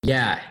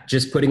Yeah,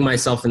 just putting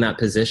myself in that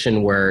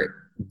position where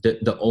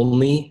the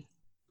only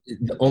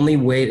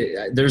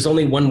way, there's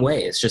only one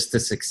way. It's just to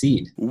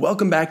succeed.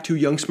 Welcome back to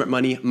Young Smart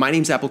Money. My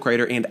name's Apple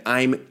Crater and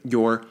I'm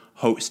your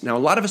host. Now, a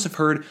lot of us have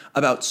heard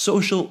about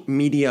social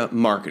media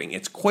marketing.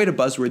 It's quite a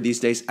buzzword these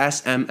days,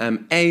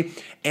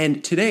 SMMA.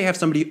 And today I have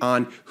somebody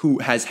on who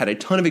has had a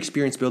ton of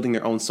experience building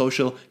their own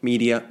social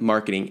media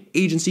marketing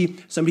agency,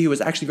 somebody who has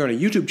actually grown a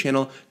YouTube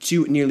channel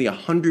to nearly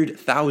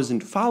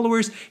 100,000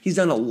 followers. He's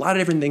done a lot of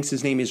different things.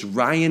 His name is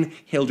Ryan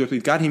Hildreth.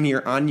 We've got him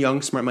here on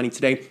Young Smart Money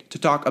today to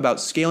talk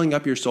about scaling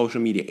up your social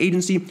media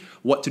agency,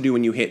 what to do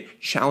when you hit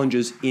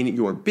challenges in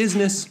your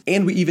business,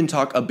 and we even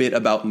talk a bit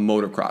about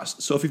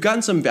motocross. So if you've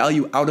gotten some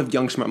value out of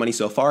Young Smart Money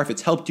so far, if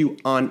it's helped you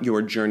on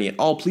your journey at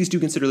all, please do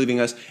consider leaving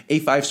us a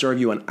 5-star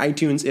review on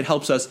iTunes. It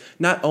helps us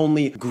not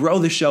only grow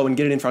the show and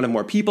get it in front of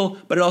more people,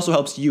 but it also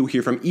helps you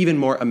hear from even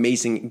more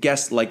amazing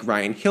guests like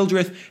Ryan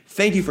Hildreth.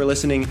 Thank you for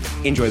listening.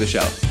 Enjoy the show.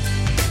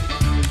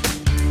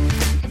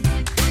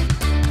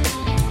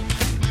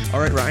 All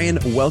right, Ryan,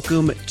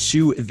 welcome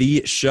to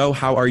the show.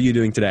 How are you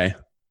doing today?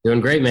 Doing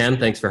great, man.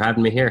 Thanks for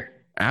having me here.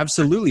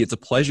 Absolutely. It's a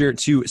pleasure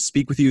to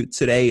speak with you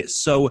today.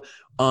 So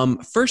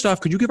first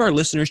off, could you give our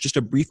listeners just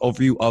a brief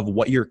overview of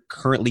what you're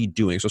currently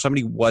doing? So if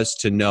somebody was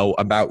to know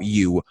about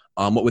you,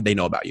 what would they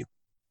know about you?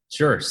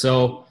 Sure.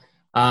 So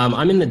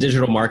I'm in the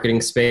digital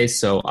marketing space.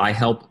 So I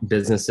help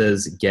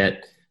businesses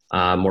get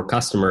more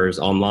customers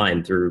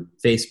online through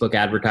Facebook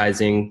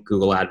advertising,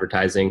 Google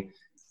advertising.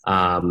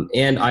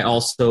 And I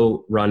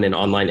also run an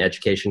online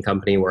education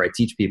company where I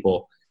teach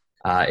people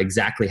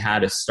exactly how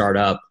to start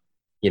up,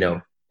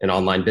 an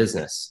online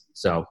business.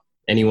 So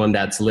anyone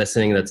that's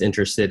listening, that's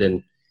interested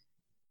in,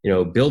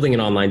 building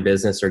an online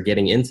business or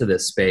getting into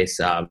this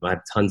space, I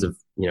have tons of,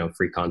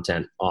 free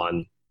content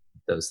on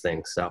those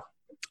things. So.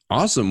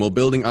 Awesome. Well,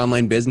 building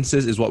online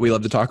businesses is what we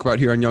love to talk about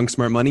here on Young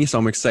Smart Money. So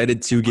I'm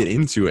excited to get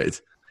into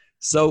it.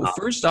 So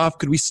first off,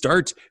 could we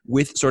start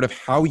with sort of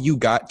how you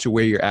got to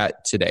where you're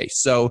at today?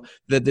 So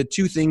the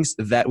two things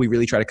that we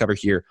really try to cover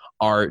here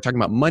are talking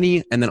about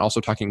money and then also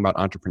talking about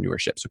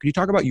entrepreneurship. So could you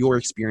talk about your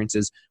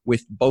experiences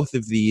with both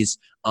of these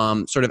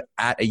sort of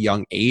at a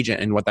young age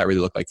and what that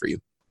really looked like for you?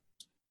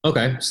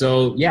 Okay.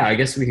 So yeah, I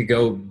guess we could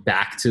go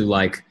back to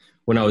like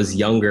when I was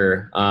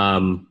younger.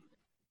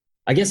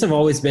 I guess I've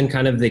always been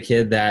kind of the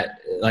kid that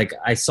like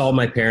I saw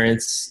my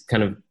parents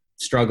kind of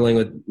struggling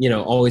with,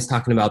 always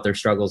talking about their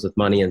struggles with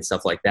money and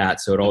stuff like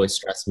that. So it always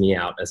stressed me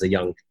out as a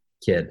young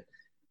kid.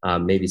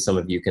 Maybe some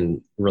of you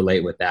can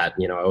relate with that.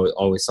 I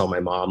always saw my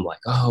mom like,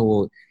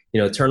 oh,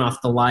 well, turn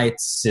off the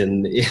lights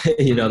and,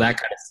 that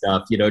kind of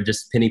stuff,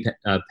 just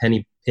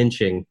penny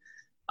pinching,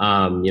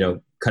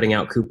 cutting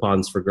out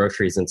coupons for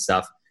groceries and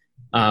stuff.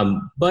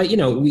 But,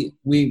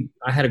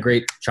 I had a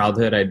great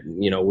childhood.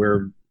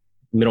 We're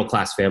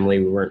middle-class family.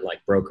 We weren't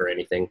like broke or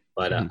anything,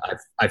 but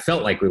I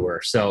felt like we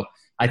were. So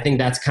I think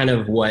that's kind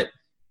of what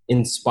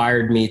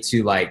inspired me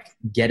to like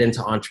get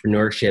into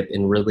entrepreneurship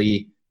and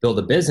really build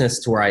a business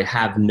to where I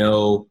have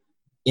no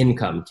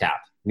income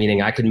cap,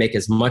 meaning I could make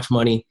as much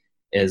money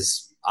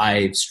as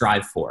I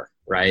strive for,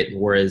 right?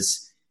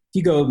 Whereas if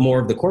you go more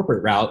of the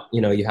corporate route,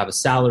 you have a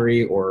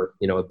salary or,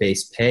 a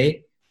base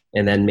pay,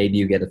 and then maybe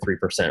you get a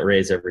 3%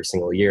 raise every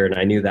single year. And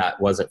I knew that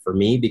wasn't for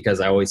me because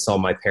I always saw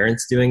my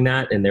parents doing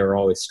that and they were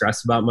always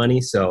stressed about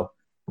money. So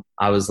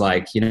I was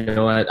like, you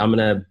know what, I'm going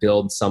to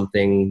build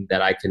something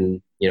that I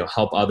can,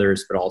 help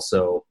others, but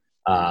also,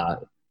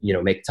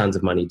 make tons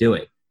of money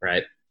doing.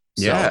 Right.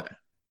 Yeah, so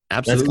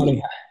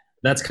absolutely.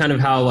 That's kind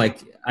of how,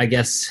 like, I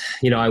guess,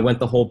 I went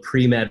the whole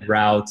pre-med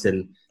route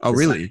and. Oh,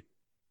 really?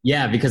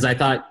 Yeah. Because I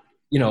thought,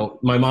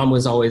 my mom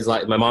was always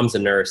like, my mom's a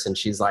nurse and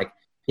she's like,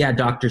 yeah,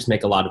 doctors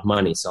make a lot of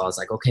money. So I was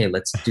like, okay,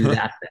 let's do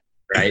that then,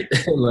 right?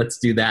 Let's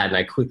do that. And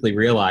I quickly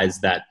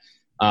realized that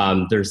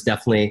there's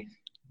definitely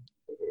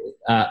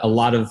a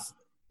lot of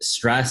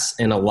stress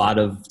and a lot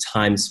of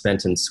time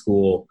spent in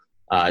school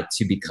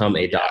to become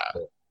a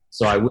doctor.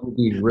 So I wouldn't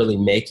be really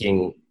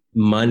making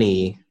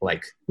money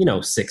like,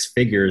 6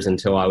 figures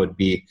until I would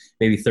be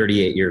maybe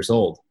 38 years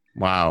old.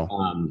 Wow.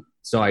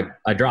 So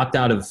I dropped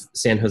out of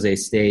San Jose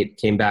State,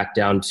 came back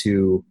down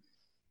to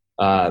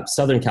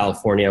Southern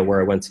California,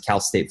 where I went to Cal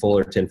State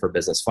Fullerton for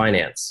business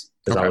finance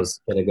because I was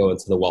going to go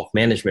into the wealth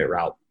management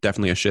route.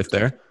 Definitely a shift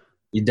there.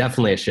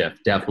 Definitely a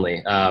shift.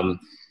 Definitely.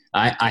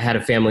 I had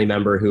a family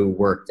member who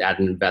worked at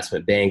an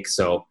investment bank.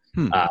 So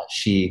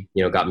she,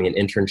 got me an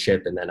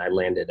internship and then I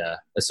landed a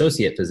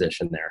associate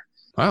position there.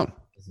 Wow.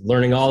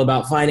 Learning all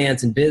about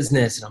finance and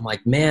business. And I'm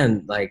like,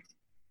 man, like,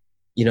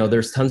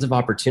 there's tons of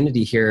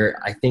opportunity here.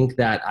 I think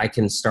that I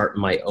can start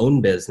my own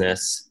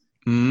business.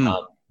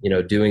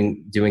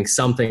 Doing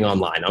something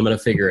online. I'm going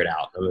to figure it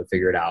out.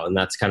 And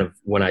that's kind of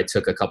when I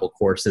took a couple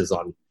courses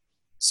on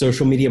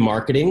social media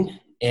marketing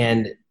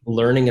and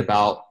learning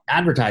about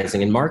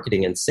advertising and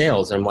marketing and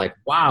sales. And I'm like,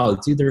 wow,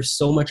 dude, there's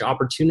so much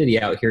opportunity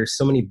out here.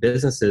 So many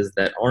businesses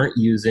that aren't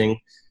using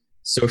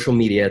social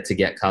media to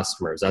get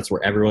customers. That's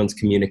where everyone's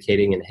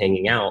communicating and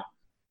hanging out.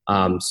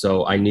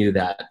 So I knew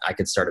that I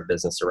could start a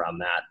business around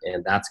that.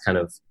 And that's kind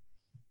of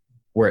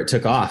where it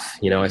took off.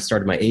 You know, I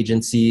started my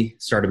agency,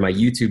 started my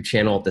YouTube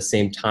channel at the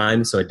same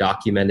time. So I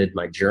documented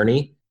my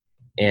journey,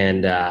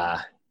 and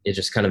it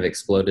just kind of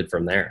exploded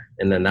from there.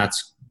 And then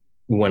that's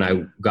when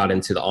I got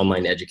into the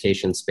online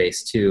education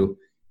space too,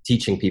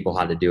 teaching people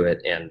how to do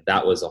it. And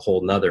that was a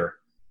whole nother,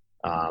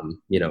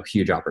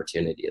 huge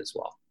opportunity as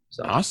well.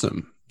 So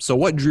awesome. So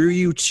what drew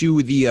you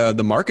to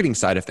the marketing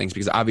side of things?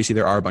 Because obviously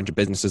there are a bunch of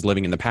businesses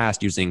living in the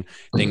past using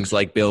things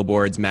like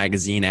billboards,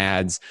 magazine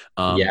ads,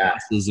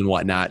 buses and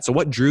whatnot. So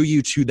what drew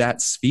you to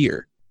that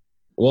sphere?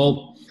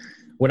 Well,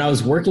 when I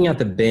was working at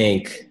the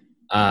bank,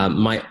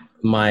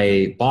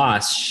 my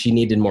boss, she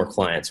needed more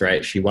clients,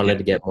 right? She wanted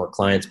to get more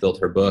clients, build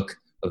her book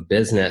of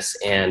business.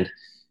 And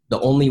the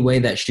only way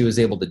that she was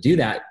able to do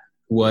that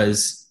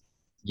was,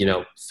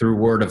 through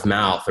word of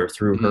mouth or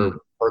through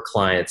her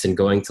clients and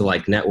going to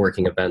like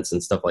networking events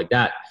and stuff like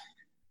that.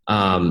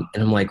 And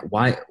I'm like,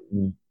 why,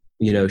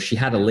 she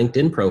had a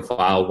LinkedIn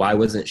profile. Why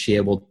wasn't she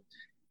able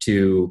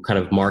to kind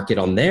of market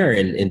on there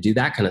and do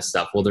that kind of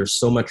stuff? Well, there's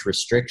so much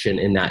restriction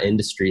in that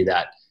industry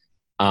that,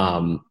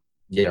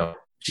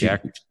 she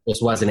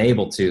just wasn't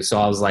able to. So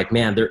I was like,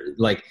 man, they're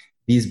like,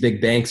 these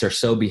big banks are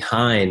so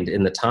behind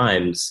in the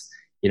times,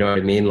 you know what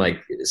I mean?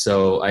 Like,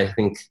 so I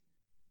think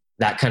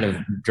that kind of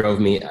drove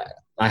me.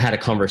 I had a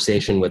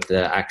conversation with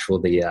the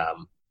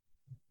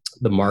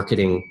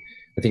marketing,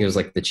 I think it was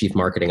like the chief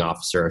marketing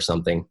officer or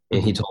something.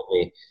 And he told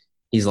me,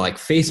 he's like,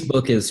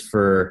 Facebook is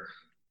for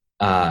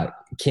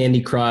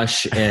Candy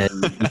Crush and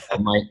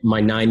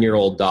my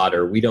 9-year-old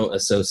daughter. We don't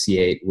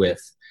associate with,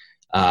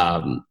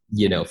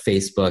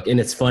 Facebook. And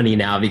it's funny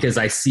now because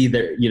I see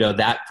that,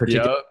 that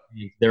particular,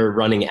 they're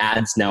running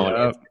ads now on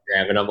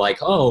Instagram, and I'm like,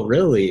 oh,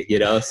 really?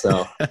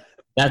 So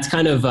that's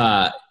kind of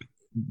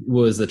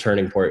was the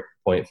turning point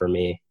for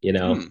me. I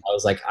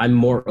was like, I'm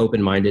more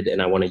open-minded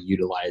and I want to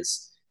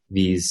utilize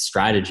these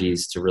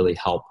strategies to really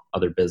help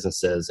other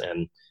businesses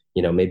and,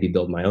 maybe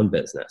build my own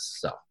business.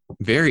 So.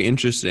 Very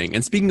interesting.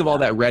 And speaking of all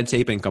that red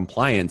tape and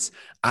compliance,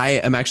 I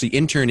am actually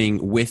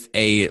interning with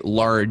a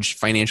large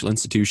financial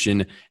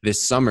institution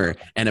this summer.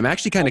 And I'm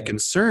actually kind of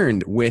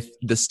concerned with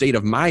the state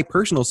of my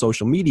personal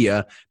social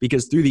media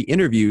because through the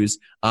interviews,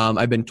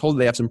 I've been told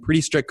they have some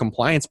pretty strict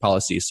compliance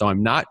policies. So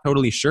I'm not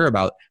totally sure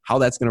about how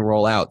that's going to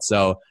roll out.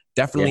 So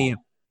definitely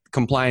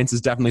compliance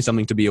is definitely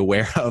something to be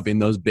aware of in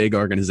those big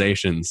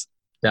organizations.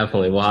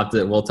 Definitely.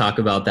 We'll talk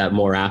about that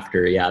more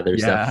after. Yeah.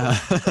 There's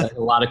definitely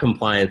a lot of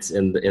compliance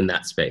in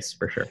that space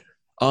for sure.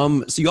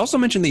 So you also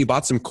mentioned that you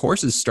bought some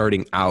courses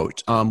starting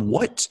out.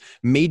 What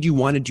made you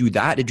want to do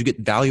that? Did you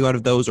get value out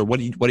of those, or what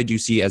did you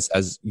see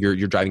as your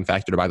driving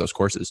factor to buy those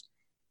courses?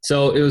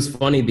 So it was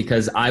funny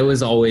because I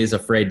was always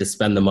afraid to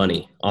spend the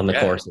money on the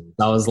courses.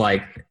 I was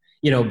like,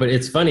 but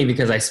it's funny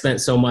because I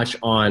spent so much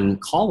on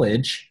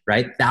college,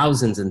 right?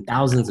 Thousands and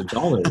thousands of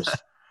dollars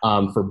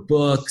for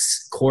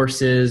books,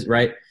 courses,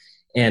 right?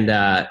 And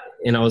I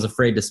was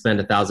afraid to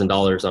spend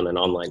 $1,000 on an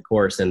online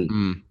course. And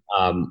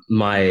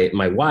my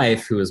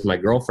wife, who was my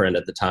girlfriend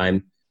at the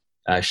time,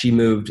 she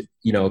moved,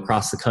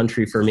 across the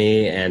country for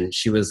me. And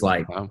she was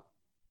like, wow,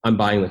 I'm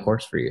buying the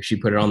course for you. She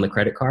put it on the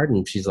credit card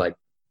and she's like,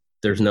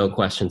 there's no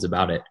questions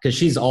about it. Cause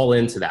she's all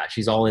into that.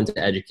 She's all into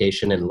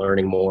education and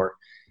learning more.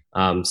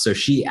 So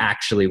she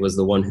actually was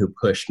the one who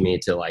pushed me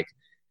to like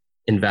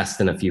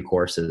invest in a few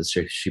courses.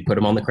 She put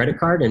them on the credit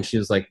card and she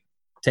was like,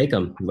 take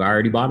them. I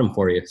already bought them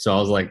for you. So I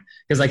was like,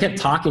 because I kept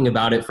talking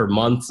about it for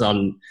months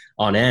on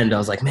end. I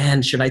was like,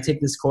 man, should I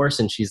take this course?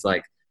 And she's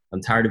like,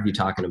 I'm tired of you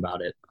talking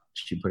about it.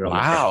 She put it on.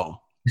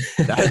 Wow.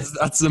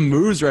 That's some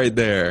moves right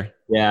there.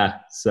 Yeah.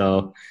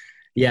 So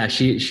yeah,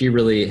 she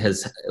really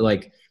has,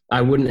 like,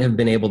 I wouldn't have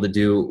been able to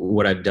do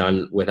what I've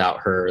done without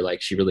her.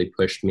 Like, she really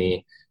pushed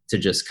me to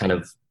just kind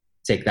of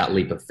take that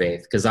leap of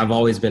faith. Cause I've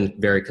always been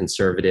very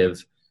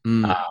conservative.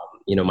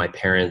 My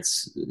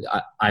parents,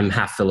 I'm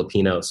half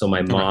Filipino. So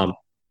my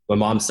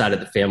mom's side of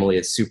the family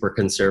is super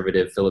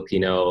conservative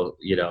Filipino,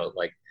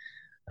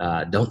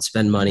 don't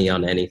spend money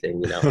on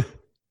anything,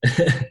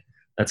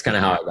 That's kind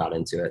of how I got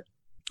into it.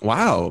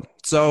 Wow.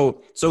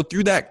 So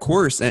through that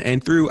course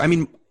and through,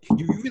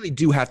 you really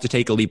do have to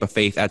take a leap of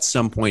faith at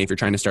some point if you're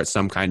trying to start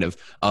some kind of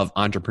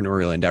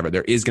entrepreneurial endeavor.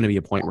 There is going to be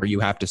a point where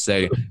you have to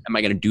say, am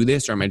I going to do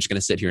this or am I just going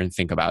to sit here and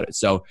think about it?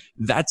 So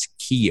that's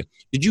key.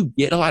 Did you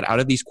get a lot out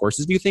of these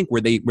courses, do you think?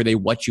 Were they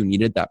what you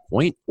needed at that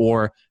point?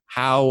 Or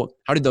how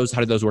did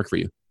those work for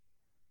you?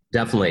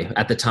 Definitely.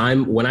 At the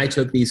time when I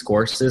took these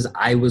courses,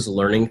 I was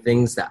learning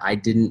things that I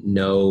didn't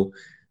know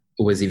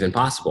was even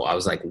possible. I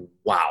was like,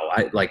 wow,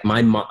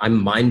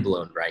 I'm mind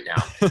blown right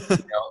now.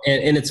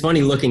 And it's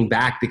funny looking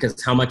back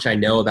because how much I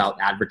know about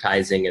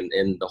advertising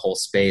and the whole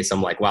space.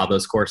 I'm like, wow,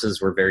 those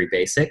courses were very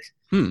basic.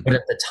 But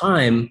at the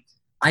time,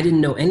 I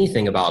didn't know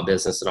anything about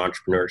business and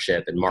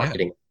entrepreneurship and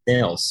marketing and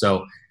sales.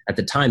 So at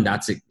the time,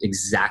 that's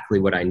exactly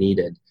what I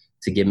needed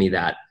to give me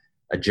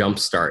a jump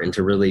start and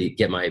to really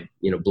get my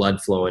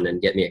blood flowing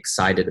and get me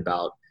excited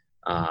about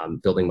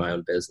building my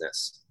own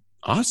business.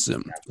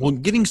 Awesome. Well,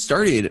 getting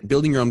started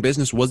building your own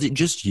business, was it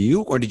just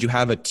you or did you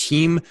have a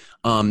team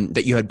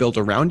that you had built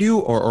around you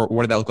or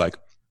what did that look like?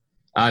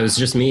 It was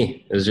just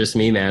me. It was just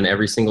me, man.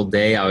 Every single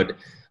day I would,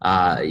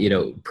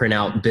 print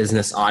out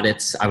business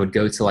audits. I would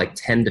go to like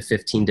 10 to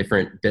 15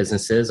 different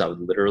businesses. I would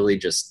literally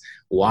just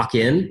walk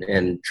in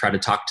and try to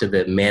talk to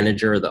the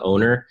manager or the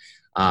owner.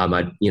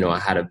 I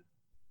had a,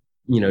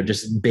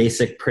 just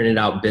basic printed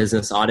out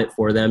business audit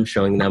for them,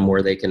 showing them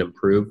where they can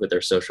improve with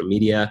their social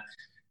media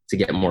to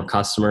get more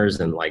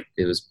customers. And like,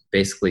 it was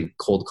basically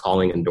cold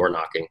calling and door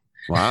knocking.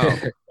 Wow.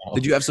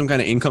 Did you have some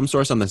kind of income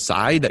source on the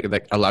side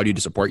that allowed you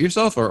to support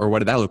yourself, or what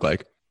did that look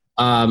like?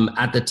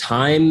 At the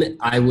time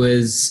I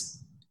was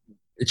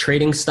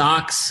trading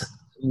stocks,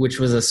 which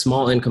was a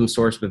small income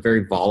source, but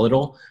very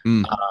volatile.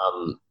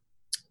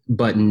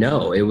 But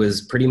no, it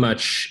was pretty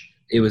much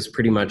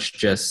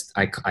just,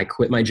 I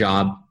quit my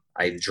job.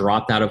 I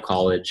dropped out of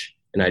college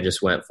and I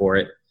just went for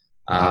it.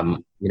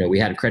 We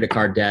had credit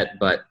card debt,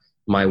 but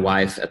my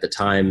wife at the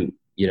time,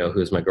 who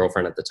was my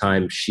girlfriend at the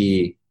time,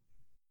 she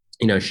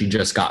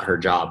just got her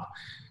job.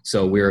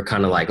 So we were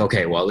kind of like,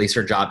 okay, well, at least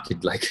her job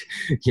could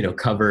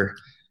cover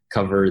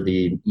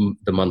the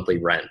monthly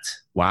rent.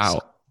 Wow. So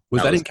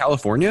was that in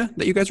California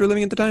that you guys were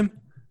living at the time?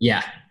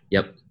 Yeah.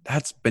 Yep.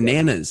 That's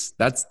bananas.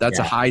 That's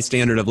a high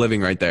standard of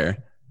living right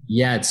there.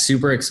 Yeah. It's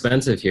super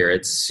expensive here.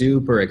 It's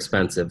super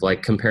expensive.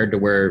 Like compared to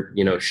where,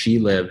 she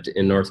lived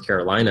in North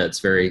Carolina, it's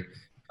very,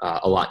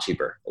 a lot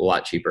cheaper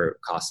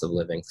cost of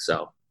living.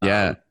 So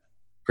yeah,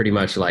 pretty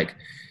much like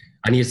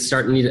I need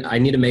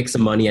to make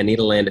some money. I need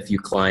to land a few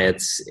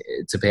clients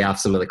to pay off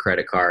some of the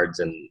credit cards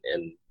and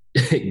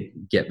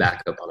get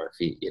back up on our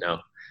feet,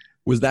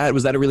 Was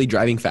that a really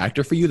driving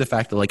factor for you? The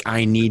fact that like,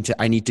 I need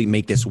to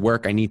make this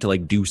work. I need to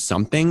like do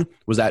something.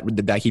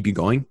 Did that keep you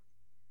going?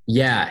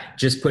 Yeah.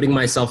 Just putting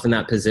myself in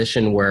that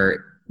position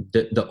where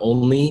the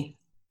only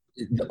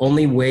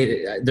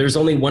way, there's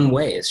only one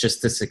way. It's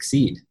just to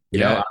succeed. You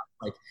know,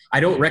 like I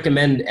don't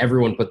recommend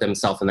everyone put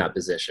themselves in that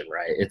position,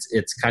 right?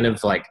 It's kind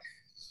of like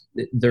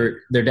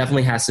there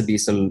definitely has to be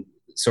some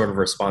sort of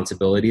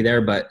responsibility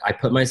there, but I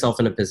put myself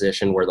in a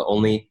position where the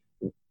only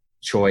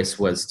choice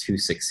was to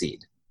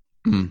succeed.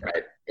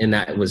 Right. And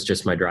that was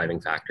just my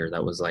driving factor.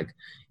 That was like,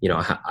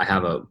 I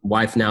have a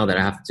wife now that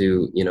I have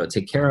to,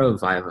 take care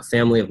of. I have a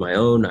family of my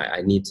own.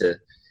 I need to,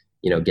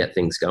 get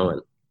things going.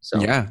 So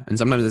yeah. And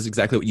sometimes that's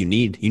exactly what you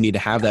need. You need to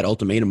have that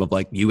ultimatum of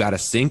like, you got to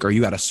sink or you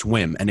got to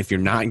swim. And if you're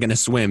not going to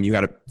swim, you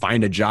got to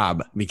find a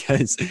job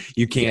because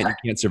you can't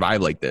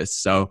survive like this.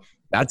 So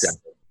it's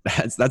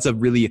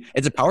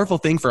a powerful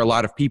thing for a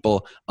lot of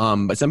people.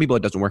 But some people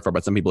it doesn't work for,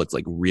 but some people it's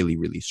like really,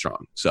 really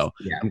strong. So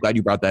I'm glad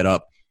you brought that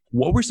up.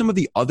 What were some of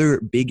the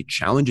other big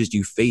challenges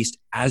you faced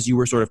as you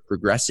were sort of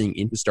progressing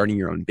into starting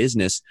your own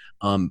business,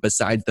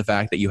 besides the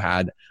fact that you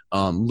had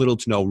little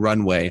to no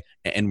runway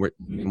and were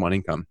on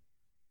income?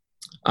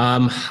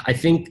 I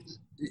think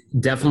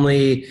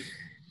definitely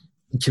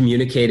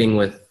communicating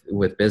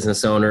with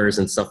business owners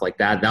and stuff like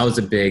that. That was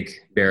a big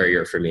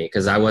barrier for me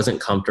because I wasn't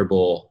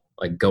comfortable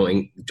like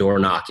going door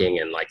knocking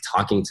and like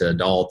talking to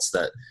adults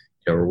that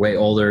were way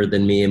older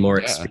than me and more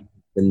experienced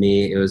than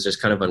me. It was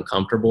just kind of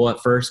uncomfortable at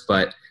first,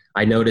 but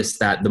I noticed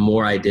that the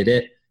more I did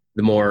it,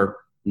 the more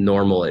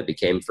normal it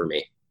became for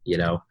me,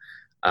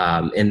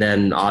 and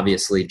then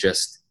obviously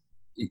just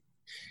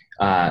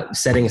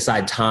setting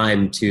aside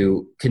time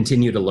to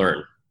continue to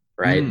learn,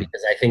 right?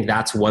 Because I think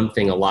that's one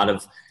thing a lot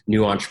of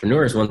new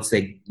entrepreneurs, once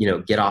they,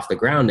 get off the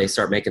ground, they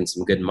start making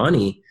some good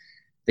money,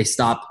 they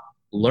stop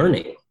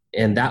learning.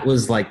 And that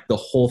was like the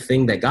whole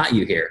thing that got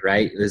you here,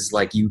 right? Is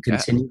like you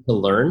continue to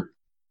learn.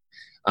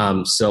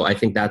 So I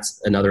think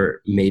that's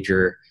another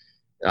major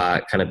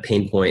kind of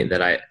pain point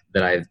that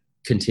I've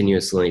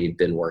continuously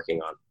been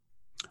working on.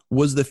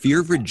 Was the fear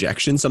of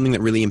rejection something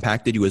that really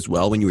impacted you as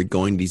well when you were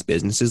going to these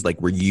businesses?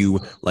 Like,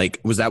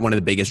 was that one of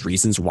the biggest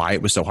reasons why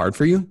it was so hard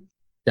for you?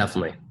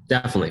 Definitely.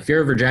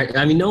 Fear of rejection.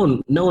 I mean,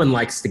 no one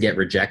likes to get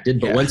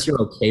rejected, but once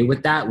you're okay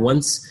with that,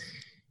 once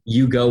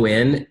you go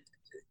in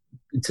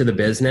to the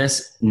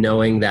business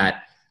knowing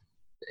that,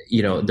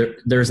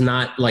 there's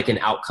not like an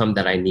outcome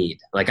that I need.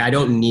 Like, I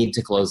don't need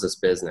to close this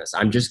business.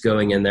 I'm just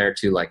going in there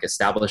to like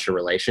establish a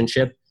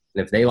relationship.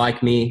 And if they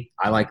like me,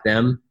 I like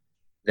them,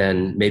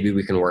 then maybe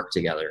we can work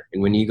together.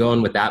 And when you go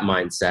in with that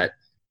mindset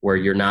where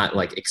you're not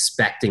like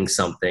expecting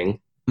something,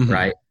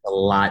 right? A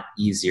lot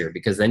easier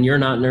because then you're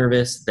not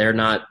nervous. They're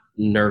not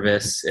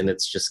nervous. And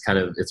it's just kind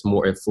of, it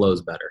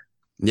flows better.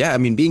 Yeah. I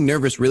mean, being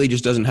nervous really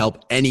just doesn't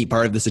help any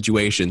part of the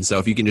situation. So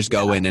if you can just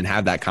go in and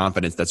have that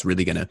confidence, that's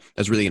really going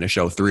to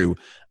show through.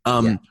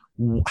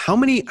 How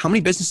many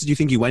businesses do you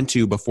think you went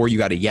to before you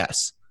got a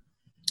yes?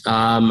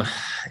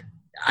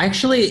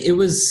 Actually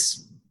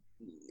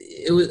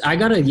I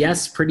got a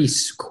yes pretty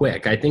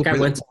quick. I think I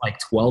went to like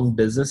 12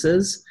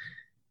 businesses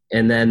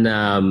and then,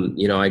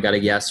 I got a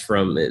yes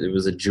from, it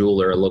was a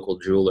local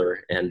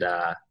jeweler. And,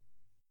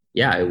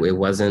 it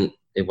wasn't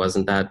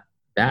that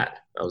bad.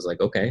 I was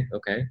like, okay.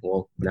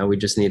 Well, now we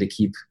just need to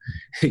keep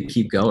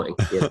going.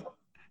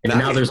 And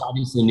now there's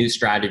obviously new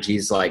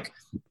strategies like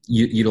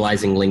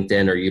utilizing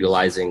LinkedIn or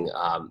utilizing,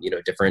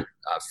 different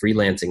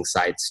freelancing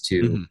sites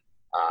to,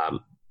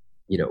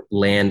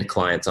 land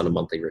clients on a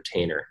monthly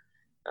retainer.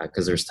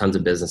 because there's tons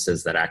of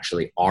businesses that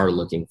actually are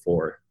looking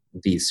for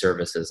these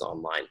services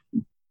online.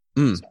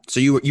 So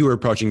you were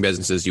approaching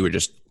businesses, you were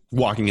just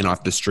walking in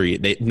off the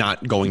street,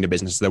 not going to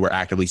businesses that were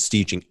actively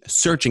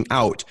searching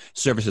out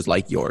services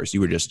like yours.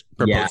 You were just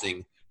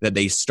proposing that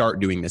they start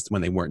doing this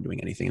when they weren't doing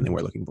anything and they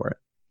weren't looking for it.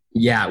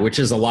 Yeah, which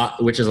is a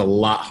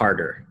lot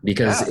harder,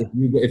 because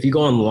if you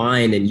go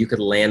online and you could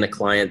land a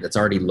client that's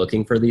already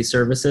looking for these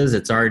services,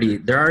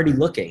 they're already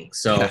looking.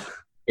 So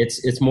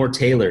it's more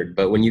tailored.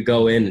 But when you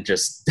go in and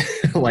just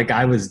like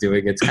I was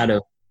doing, it's kind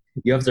of,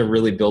 you have to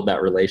really build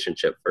that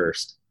relationship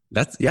first.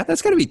 That's got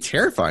to be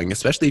terrifying,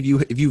 especially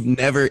if you've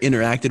never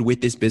interacted with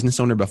this business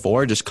owner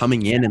before, just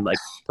coming in and like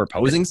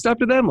proposing stuff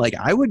to them. Like,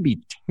 I would be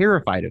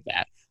terrified of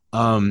that.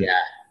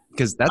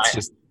 Because that's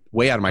just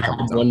way out of my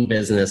comfort zone. One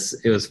business,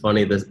 it was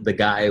funny. The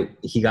guy,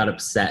 he got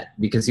upset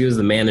because he was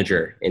the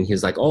manager, and he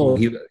was like, "Oh,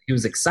 he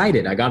was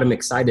excited. I got him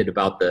excited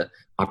about the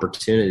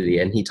opportunity."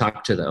 And he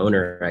talked to the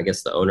owner. I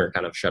guess the owner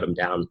kind of shut him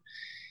down.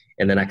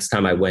 And the next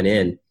time I went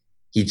in,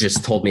 he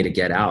just told me to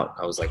get out.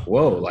 I was like,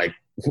 "Whoa, like,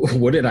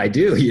 what did I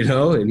do?" You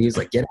know? And he's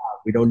like, "Get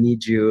out. We don't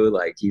need you."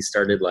 Like, he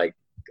started like,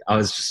 I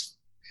was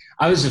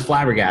just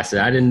flabbergasted.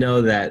 I didn't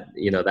know that,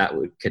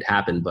 that could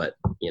happen, but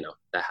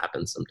that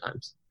happens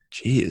sometimes.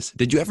 Jeez.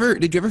 Did you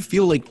ever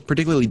feel like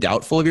particularly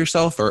doubtful of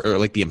yourself or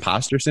like the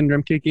imposter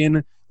syndrome kick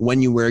in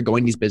when you were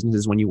going to these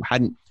businesses, when you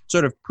hadn't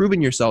sort of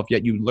proven yourself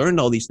yet? You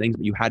learned all these things,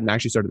 but you hadn't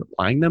actually started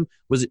applying them.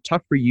 Was it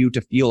tough for you to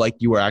feel like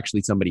you were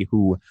actually somebody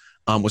who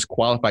was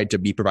qualified to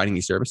be providing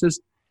these services?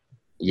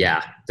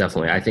 Yeah,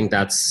 definitely. I think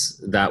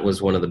that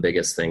was one of the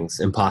biggest things,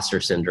 imposter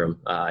syndrome.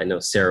 I know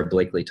Sarah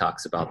Blakely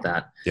talks about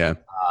that. Yeah.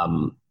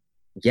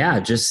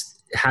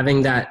 Just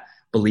having that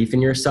belief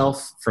in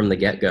yourself from the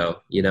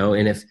get-go,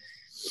 and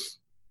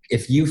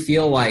if you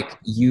feel like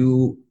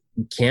you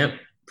can't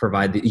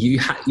provide you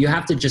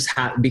have to just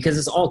have, because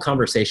it's all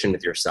conversation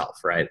with yourself,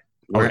 right?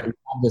 We have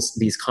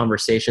these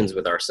conversations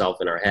with ourselves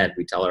in our head.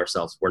 We tell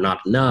ourselves we're not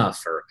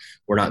enough, or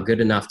we're not good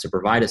enough to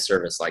provide a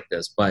service like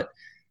this. But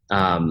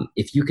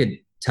if you could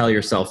tell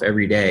yourself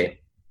every day,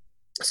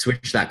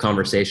 switch that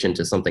conversation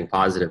to something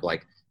positive,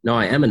 like, no,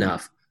 I am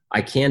enough.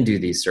 I can do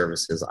these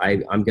services.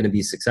 I'm going to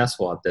be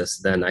successful at this.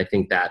 Then I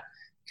think that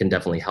can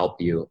definitely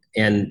help you.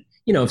 And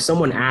if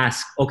someone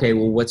asks, okay,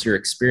 well, what's your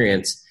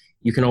experience?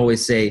 You can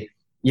always say,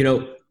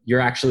 you're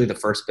actually the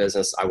first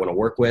business I want to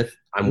work with.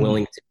 I'm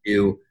willing to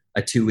do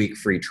a 2-week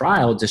free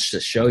trial just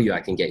to show you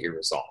I can get your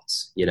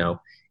results,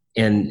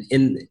 And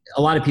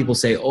a lot of people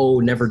say, oh,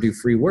 never do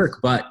free work.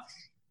 But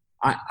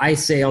I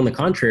say on the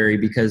contrary,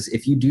 because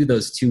if you do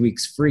those 2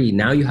 weeks free,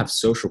 now you have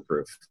social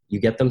proof. You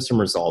get them some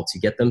results,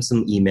 you get them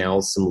some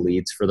emails, some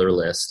leads for their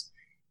list.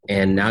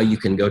 And now you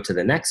can go to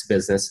the next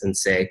business and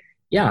say,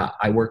 yeah,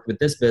 I worked with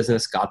this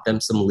business, got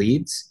them some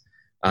leads,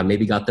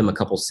 maybe got them a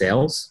couple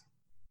sales,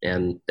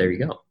 and there you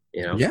go.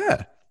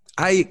 Yeah,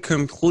 I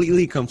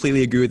completely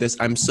agree with this.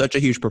 I'm such a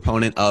huge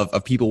proponent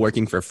of people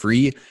working for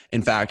free.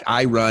 In fact,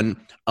 I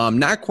run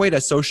not quite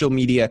a social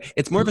media.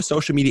 It's more of a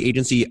social media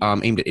agency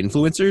aimed at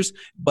influencers.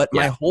 But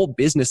my whole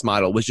business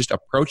model was just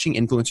approaching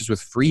influencers with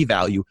free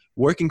value,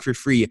 working for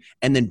free,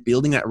 and then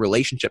building that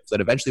relationship so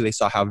that eventually they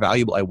saw how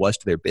valuable I was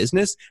to their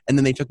business. And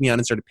then they took me on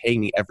and started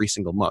paying me every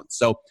single month.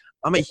 So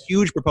I'm a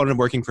huge proponent of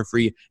working for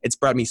free. It's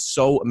brought me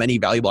so many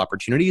valuable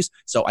opportunities.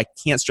 So I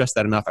can't stress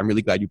that enough. I'm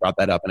really glad you brought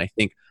that up. And I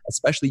think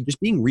especially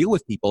just being real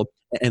with people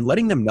and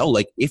letting them know,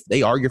 like, if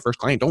they are your first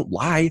client, don't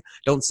lie.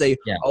 Don't say,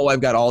 oh, I've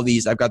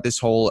got this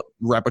whole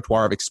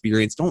repertoire of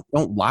experience. Don't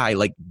lie.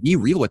 Like, be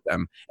real with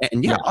them.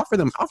 And offer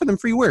them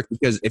free work,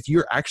 because if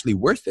you're actually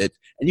worth it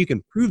and you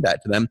can prove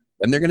that to them,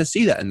 then they're going to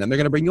see that and then they're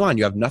going to bring you on.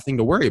 You have nothing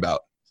to worry about.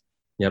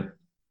 Yep.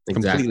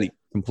 Exactly.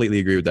 Completely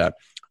agree with that.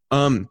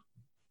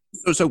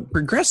 So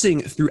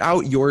progressing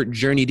throughout your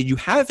journey, did you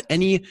have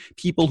any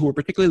people who were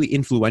particularly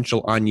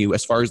influential on you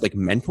as far as like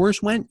mentors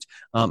went?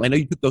 I know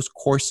you took those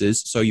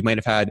courses, so you might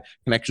have had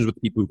connections with the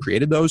people who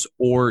created those,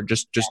 or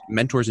just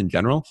mentors in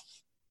general.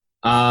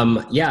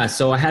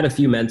 So I had a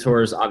few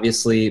mentors.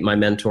 Obviously, my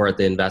mentor at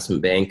the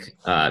investment bank,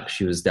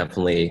 she was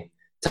definitely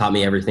taught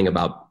me everything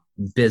about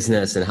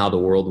business and how the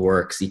world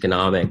works,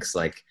 economics,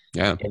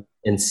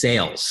 and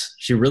sales.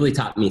 She really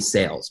taught me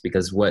sales,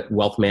 because what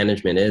wealth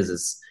management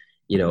is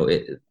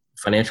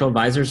financial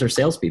advisors are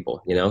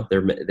salespeople.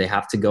 They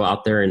have to go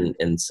out there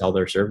and sell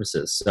their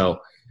services. So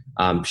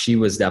she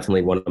was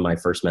definitely one of my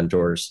first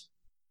mentors.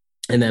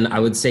 And then I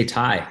would say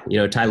Ty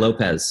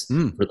Lopez,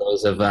 for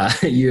those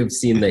of you have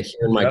seen the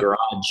Here in My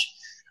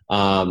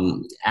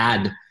Garage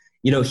ad.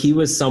 He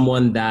was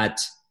someone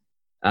that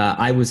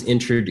I was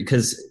introduced,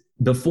 because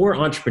before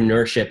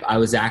entrepreneurship, I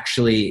was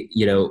actually,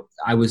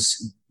 I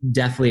was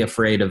definitely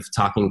afraid of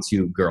talking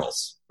to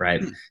girls,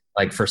 right?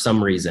 Like, for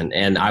some reason.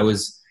 And I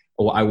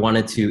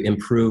wanted to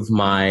improve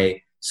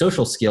my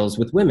social skills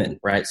with women,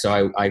 right?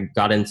 So I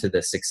got into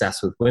the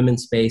success with women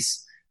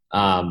space.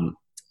 And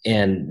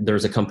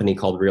there's a company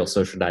called Real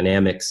Social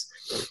Dynamics,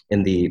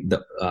 and the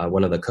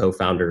one of the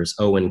co-founders,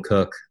 Owen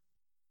Cook,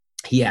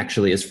 he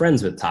actually is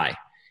friends with Ty.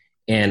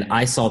 And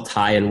I saw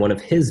Ty in one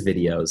of his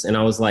videos, and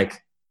I was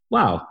like,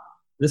 wow,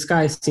 this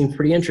guy seems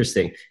pretty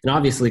interesting. And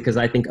obviously, because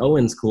I think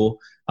Owen's cool,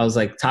 I was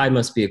like, Ty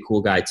must be a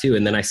cool guy too.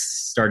 And then I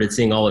started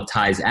seeing all of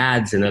Ty's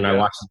ads, and then I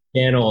watched his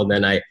channel, and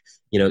then I,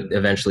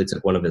 eventually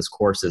took one of his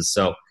courses.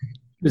 So it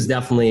was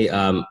definitely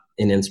an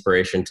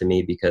inspiration to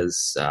me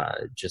because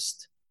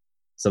just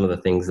some of the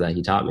things that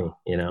he taught me,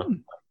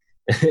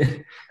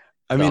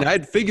 I mean,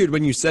 I'd figured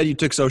when you said you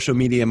took social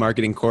media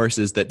marketing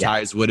courses that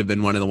Ty's would have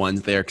been one of the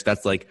ones there. Cause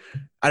that's like,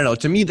 I don't know,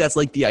 to me, that's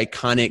like the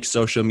iconic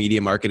social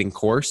media marketing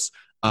course.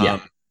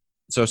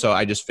 So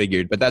I just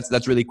figured, but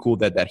that's really cool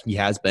that he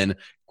has been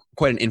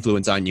quite an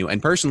influence on you.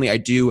 And personally,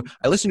 I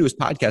listen to his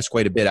podcast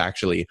quite a bit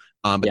actually.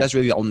 But that's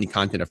really the only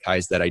content of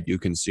Ty's that I do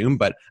consume,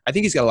 but I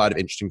think he's got a lot of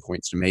interesting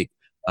points to make.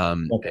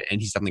 And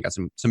he's definitely got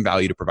some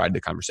value to provide to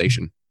the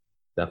conversation.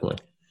 Definitely.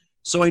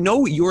 So I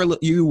know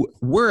you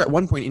were at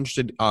one point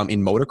interested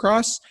in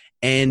motocross,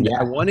 and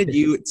I wanted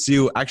you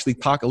to actually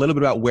talk a little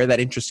bit about where that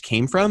interest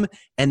came from,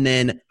 and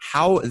then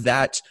how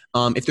that,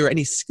 if there are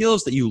any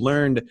skills that you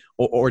learned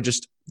or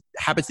just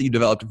habits that you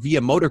developed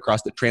via motocross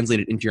that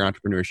translated into your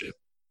entrepreneurship.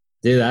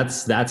 Dude,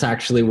 that's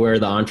actually where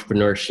the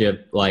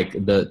entrepreneurship, like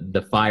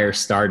the fire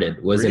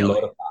started, was in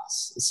motocross.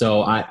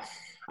 So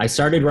I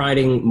started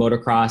riding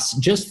motocross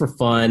just for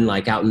fun,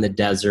 like out in the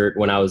desert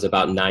when I was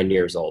about 9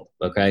 years old.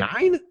 Okay.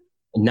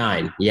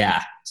 9.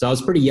 Yeah. So I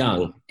was pretty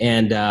young.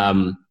 And,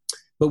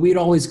 but we'd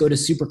always go to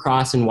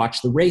Supercross and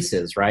watch the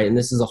races. Right. And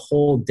this is a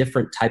whole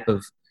different type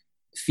of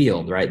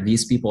field, right?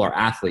 These people are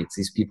athletes.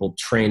 These people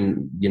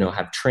train,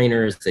 have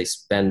trainers. They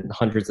spend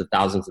hundreds of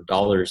thousands of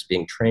dollars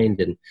being trained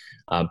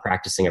and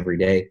practicing every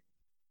day.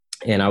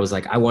 And I was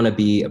like, I want to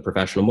be a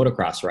professional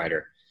motocross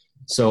rider.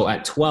 So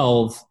at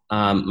 12,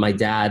 my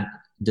dad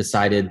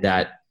decided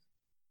that,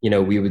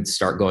 we would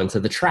start going to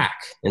the track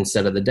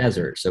instead of the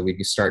desert. So we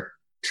could start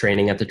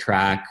training at the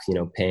track,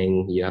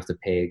 you have to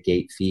pay a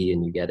gate fee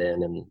and you get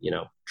in and,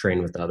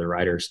 train with the other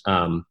riders.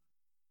 And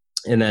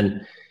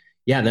then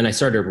I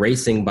started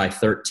racing by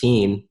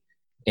 13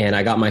 and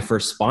I got my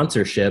first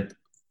sponsorship.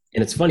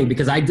 And it's funny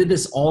because I did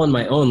this all on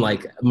my own.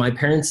 Like my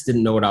parents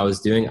didn't know what I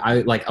was doing. I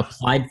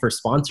applied for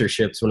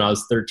sponsorships when I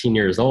was 13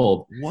 years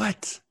old.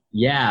 What?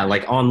 Yeah.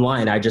 Like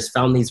online, I just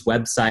found these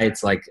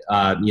websites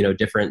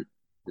different,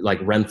 like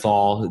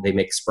Renthal, they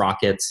make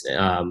sprockets,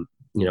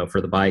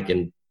 for the bike,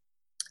 and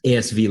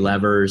ASV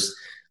levers,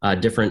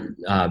 different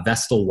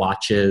Vestal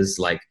watches,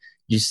 like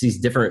just these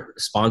different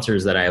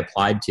sponsors that I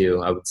applied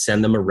to. I would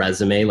send them a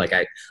resume. Like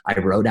I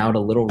wrote out a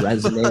little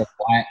resume of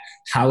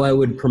how I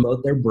would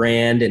promote their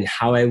brand and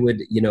how I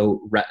would,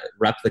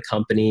 rep the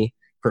company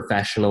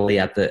professionally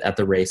at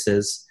the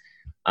races.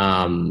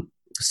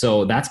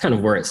 So that's kind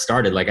of where it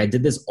started. Like I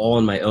did this all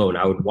on my own.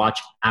 I would watch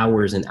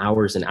hours and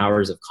hours and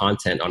hours of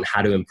content on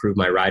how to improve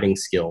my riding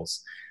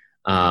skills.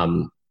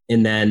 And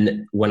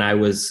then when I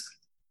was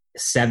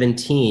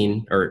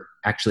 17 or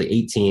actually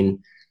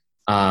 18,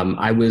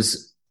 I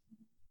was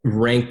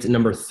ranked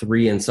number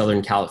 3 in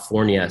Southern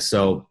California.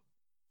 So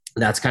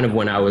that's kind of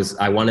when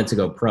I wanted to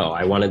go pro.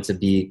 I wanted to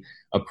be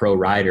a pro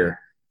rider.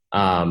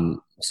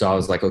 So I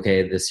was like,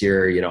 okay, this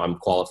year, I'm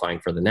qualifying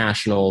for the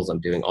nationals. I'm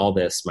doing all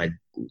this.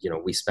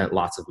 We spent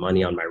lots of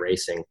money on my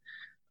racing.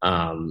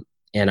 And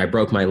I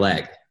broke my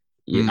leg.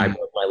 I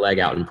broke my leg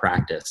out in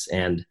practice.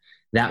 And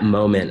that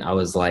moment I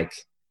was like,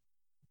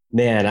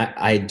 man,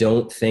 I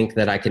don't think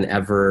that I can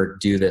ever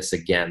do this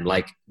again,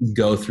 like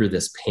go through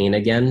this pain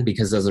again,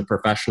 because as a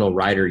professional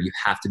rider, you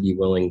have to be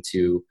willing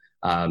to,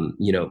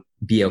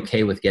 be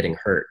okay with getting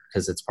hurt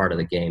because it's part of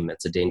the game.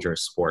 It's a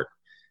dangerous sport.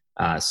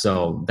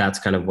 So that's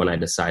kind of when I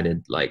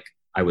decided like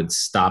I would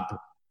stop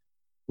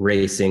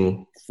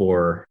racing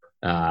for,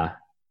 I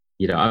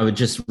would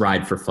just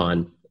ride for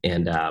fun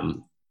and,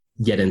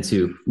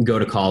 go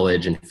to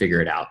college and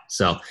figure it out.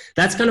 So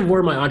that's kind of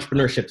where my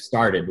entrepreneurship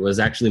started, was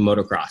actually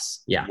motocross.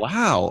 Yeah.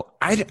 Wow.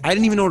 I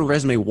didn't even know what a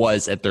resume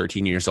was at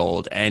 13 years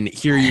old. And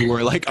here you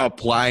were like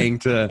applying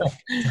to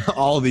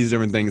all these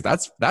different things.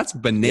 That's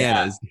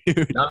bananas. Yeah.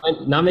 Dude.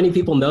 Not many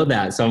people know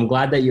that. So I'm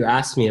glad that you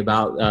asked me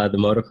about the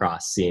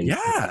motocross scene.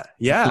 Yeah.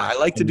 I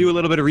like to do a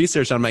little bit of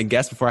research on my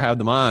guests before I have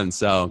them on.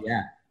 So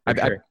yeah,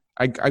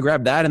 I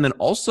grabbed that. And then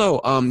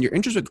also your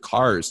interest with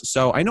cars.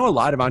 So I know a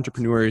lot of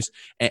entrepreneurs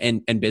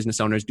and business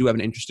owners do have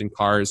an interest in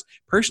cars.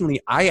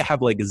 Personally, I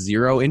have like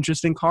zero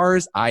interest in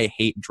cars. I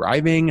hate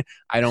driving.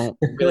 I don't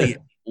really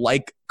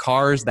like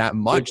cars that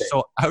much. Okay.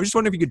 So I was just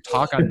wondering if you could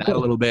talk on that a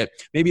little bit.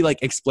 Maybe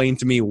like explain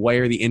to me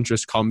where the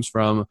interest comes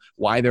from,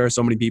 why there are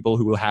so many people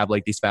who will have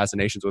like these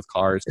fascinations with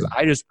cars.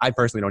 Because I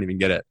personally don't even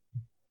get it.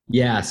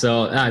 Yeah.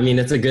 So, I mean,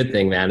 it's a good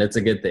thing, man. It's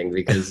a good thing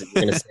because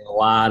you're going to save a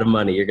lot of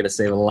money. You're going to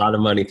save a lot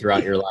of money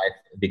throughout your life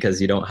because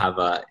you don't have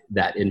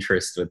that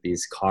interest with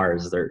these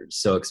cars. They're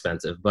so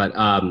expensive. But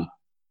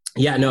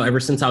ever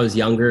since I was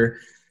younger,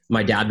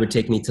 my dad would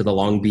take me to the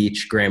Long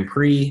Beach Grand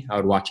Prix. I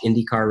would watch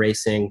IndyCar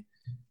racing.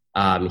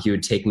 He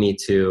would take me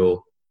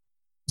to,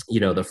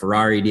 the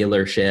Ferrari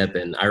dealership.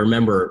 And I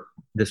remember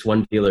this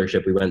one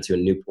dealership we went to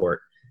in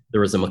Newport.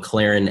 There was a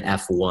McLaren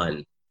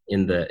F1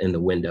 in the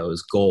window. It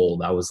was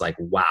gold. I was like,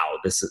 wow,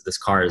 this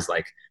car is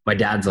like, my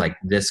dad's like,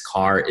 this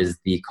car is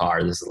the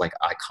car. This is like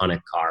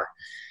iconic car.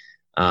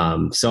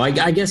 So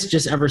I guess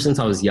just ever since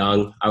I was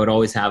young, I would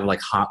always have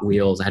like Hot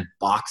Wheels. I had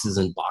boxes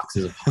and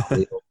boxes of Hot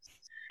Wheels.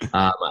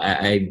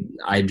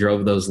 I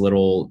drove those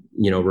little,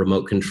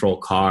 remote control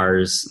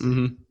cars.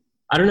 Mm-hmm.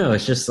 I don't know.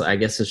 I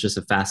guess it's just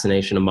a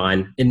fascination of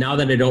mine. And now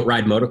that I don't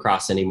ride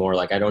motocross anymore,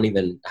 like I don't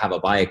even have a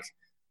bike.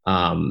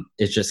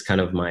 It's just kind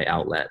of my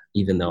outlet,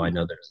 even though I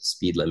know there's a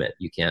speed limit.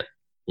 You can't,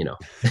 you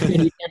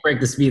can't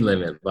break the speed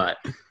limit, but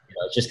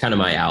it's just kind of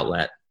my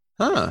outlet.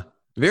 Huh.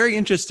 Very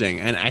interesting.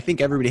 And I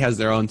think everybody has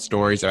their own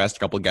stories. I've asked a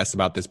couple of guests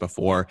about this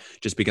before,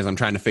 just because I'm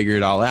trying to figure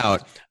it all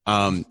out,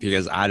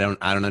 because I don't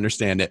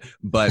understand it.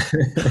 But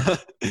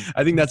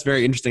I think that's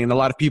very interesting. And a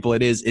lot of people,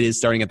 it is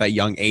starting at that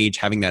young age,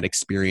 having that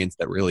experience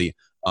that really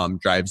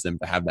drives them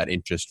to have that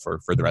interest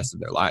for the rest of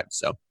their lives.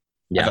 So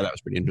I thought that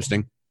was pretty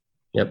interesting.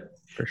 Yep,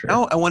 for sure.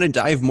 Now I want to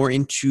dive more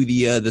into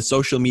the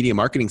social media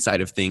marketing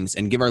side of things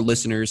and give our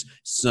listeners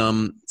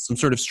some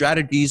sort of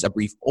strategies, a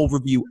brief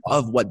overview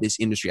of what this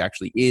industry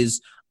actually is.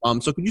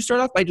 So could you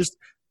start off by just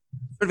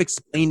sort of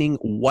explaining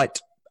what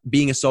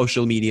being a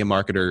social media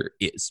marketer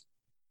is?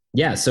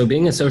 Yeah. So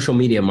being a social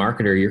media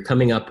marketer, you're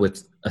coming up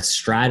with a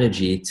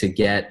strategy to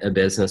get a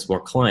business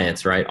more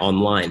clients, right?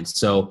 Online.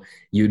 So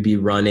you'd be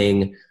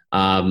running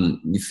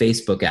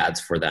Facebook ads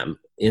for them,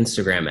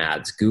 Instagram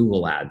ads,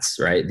 Google ads,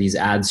 right? These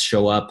ads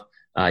show up.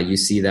 You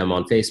see them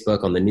on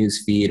Facebook, on the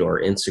news feed,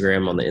 or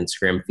Instagram, on the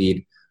Instagram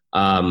feed.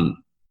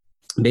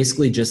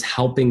 Basically just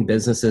helping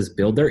businesses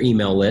build their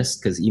email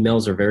list, because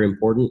emails are very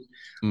important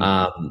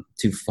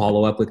to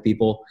follow up with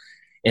people.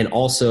 And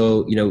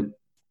also,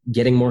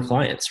 getting more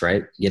clients,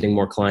 right? Getting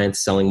more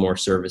clients, selling more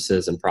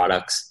services and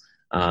products,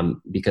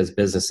 because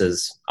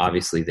businesses,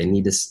 obviously, they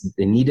need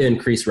to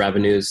increase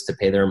revenues to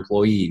pay their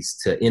employees,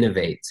 to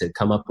innovate, to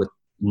come up with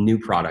new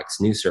products,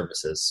 new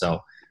services.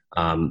 So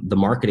the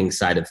marketing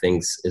side of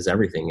things is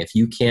everything. If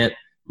you can't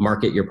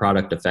market your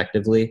product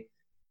effectively,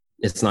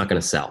 it's not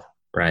going to sell,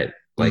 right?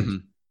 Like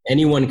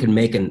anyone can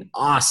make an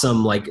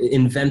awesome,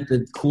 invent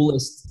the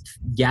coolest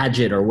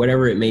gadget or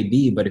whatever it may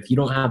be, but if you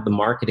don't have the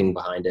marketing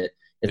behind it,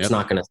 it's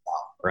not going to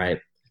sell, right?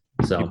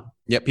 So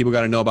people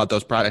got to know about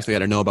those products. They got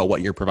to know about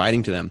what you're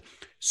providing to them.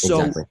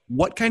 So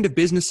what kind of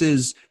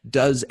businesses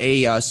does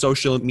a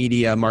social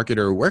media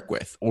marketer work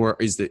with, or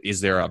is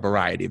there a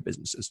variety of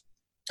businesses?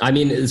 I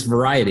mean, it's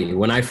variety.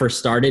 When I first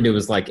started, it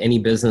was like any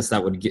business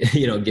that would, give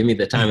me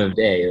the time of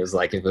day. It was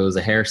like if it was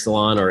a hair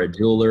salon or a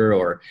jeweler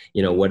or,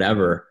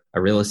 whatever,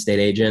 a real estate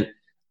agent.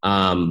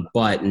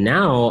 But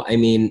now, I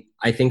mean,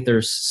 I think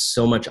there's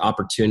so much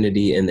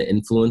opportunity in the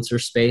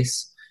influencer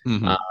space,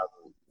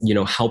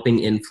 helping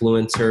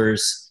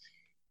influencers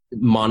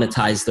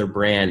monetize their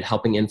brand,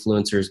 helping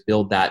influencers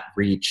build that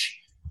reach.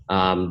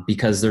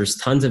 Because there's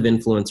tons of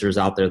influencers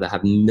out there that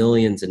have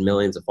millions and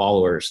millions of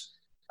followers,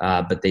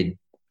 but they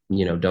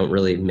don't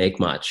really make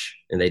much,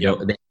 and they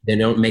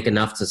don't make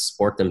enough to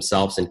support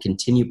themselves and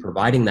continue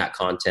providing that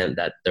content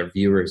that their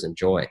viewers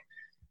enjoy.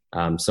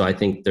 So I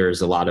think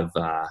there's a lot of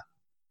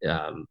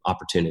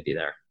opportunity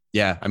there.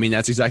 Yeah. I mean,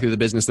 that's exactly the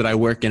business that I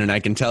work in. And I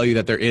can tell you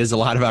that there is a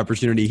lot of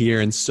opportunity here,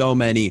 and so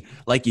many,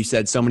 like you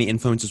said, so many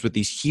influencers with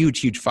these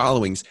huge, huge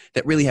followings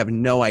that really have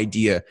no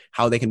idea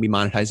how they can be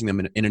monetizing them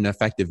in an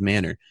effective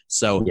manner.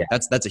 So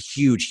that's a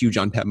huge, huge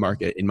untapped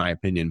market, in my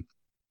opinion.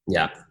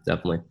 Yeah,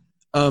 definitely.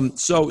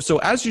 So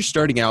as you're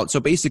starting out, so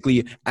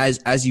basically,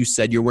 as you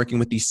said, you're working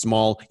with these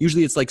small,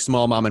 usually it's like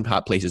small mom and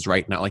pop places,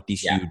 right? Not like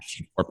these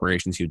huge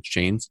corporations, huge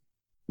chains.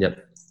 Yep.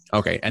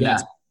 Okay. And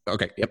that's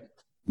okay. Yep.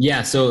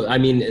 Yeah. So, I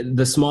mean,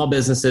 the small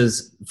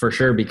businesses for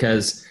sure,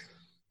 because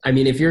I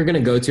mean, if you're going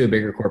to go to a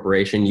bigger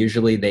corporation,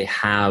 usually they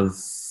have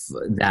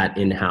that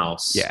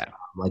in-house. Yeah.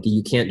 Like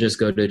you can't just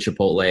go to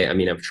Chipotle. I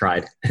mean, I've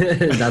tried.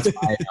 That's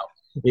why I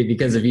know.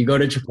 Because if you go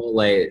to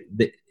Chipotle,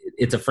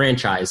 it's a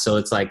franchise. So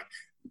it's like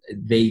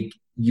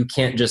you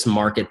can't just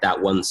market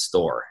that one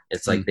store.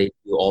 It's like they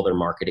do all their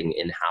marketing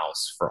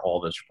in-house for all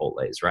the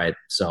Chipotles, right?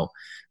 So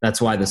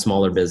that's why the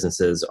smaller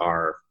businesses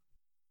are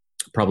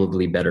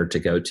probably better to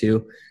go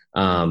to.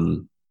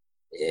 And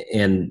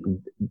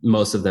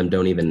most of them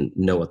don't even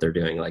know what they're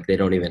doing. Like they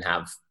don't even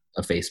have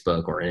a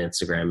Facebook or an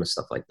Instagram and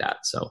stuff like that.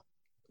 So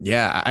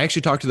yeah, I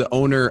actually talked to the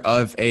owner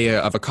of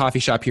a coffee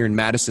shop here in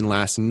Madison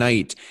last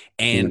night,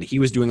 and he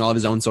was doing all of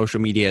his own social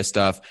media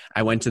stuff.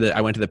 I went to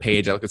the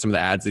page, I looked at some of the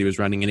ads that he was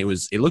running, and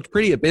it looked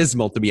pretty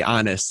abysmal, to be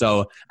honest.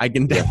 So I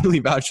can definitely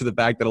vouch for the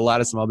fact that a lot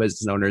of small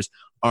business owners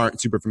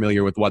aren't super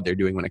familiar with what they're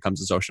doing when it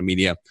comes to social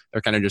media.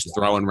 They're kind of just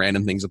throwing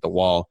random things at the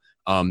wall.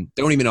 They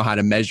don't even know how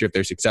to measure if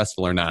they're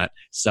successful or not.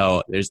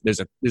 So there's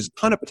a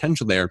ton of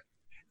potential there.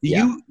 Do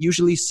you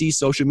usually see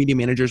social media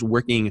managers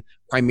working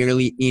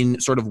primarily in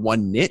sort of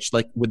one niche?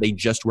 Like would they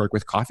just work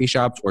with coffee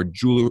shops or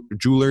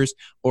jewelers,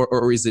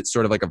 or is it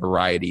sort of like a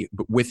variety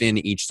within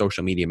each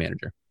social media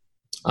manager?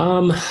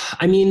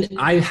 I mean,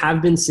 I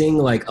have been seeing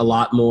like a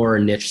lot more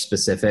niche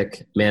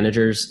specific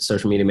managers,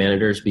 social media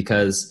managers,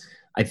 because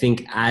I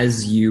think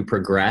as you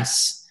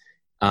progress,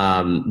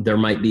 there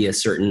might be a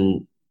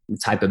certain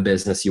type of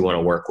business you want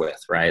to work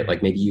with, right?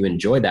 Like maybe you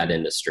enjoy that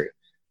industry.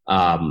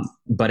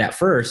 But at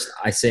first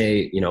I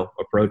say,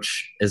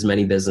 approach as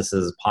many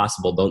businesses as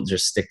possible. Don't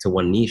just stick to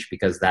one niche,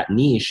 because that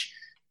niche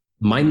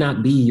might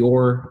not be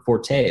your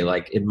forte.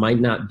 Like, it might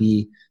not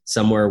be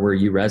somewhere where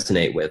you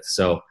resonate with.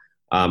 So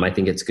I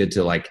think it's good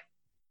to like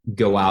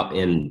go out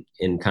and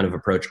kind of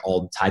approach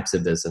all types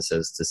of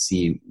businesses to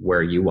see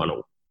where you want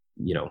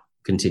to,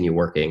 continue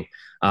working.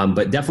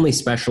 But definitely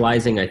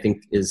specializing, I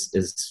think,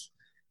 is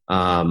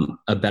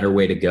a better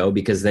way to go,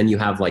 because then you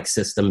have like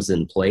systems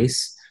in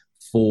place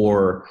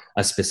for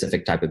a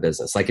specific type of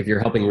business. Like if you're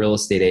helping real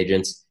estate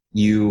agents,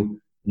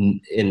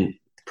 in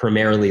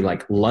primarily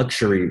like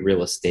luxury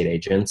real estate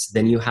agents,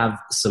 then you have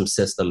some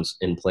systems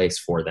in place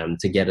for them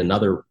to get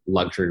another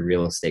luxury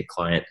real estate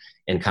client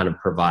and kind of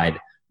provide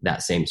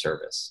that same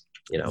service,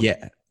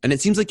 Yeah. And it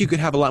seems like you could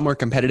have a lot more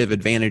competitive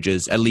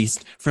advantages, at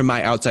least from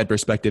my outside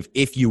perspective,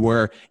 if you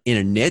were in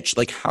a niche.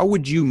 Like, how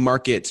would you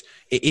market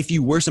if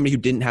you were somebody who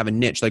didn't have a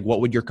niche? Like,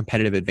 what would your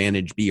competitive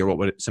advantage be, or what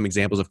would some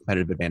examples of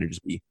competitive advantages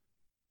be?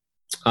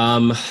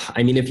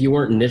 I mean, if you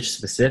weren't niche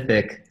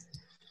specific,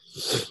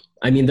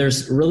 I mean,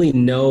 there's really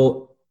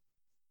the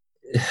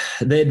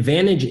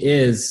advantage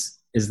is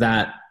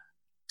that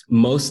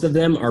most of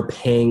them are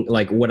paying,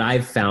 like what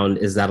I've found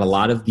is that a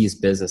lot of these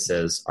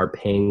businesses are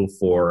paying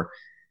for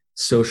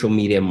social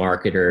media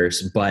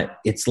marketers, but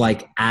it's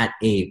like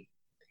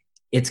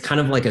it's kind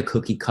of like a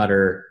cookie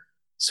cutter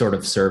sort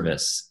of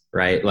service,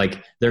 right?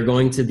 Like they're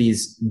going to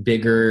these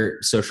bigger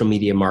social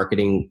media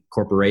marketing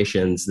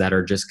corporations that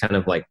are just kind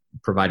of like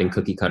providing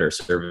cookie cutter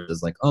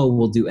services, like, oh,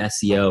 we'll do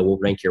SEO, we'll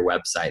rank your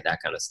website, that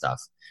kind of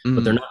stuff.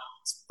 But they're not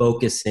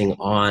focusing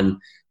on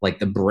like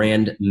the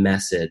brand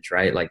message,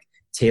 right? Like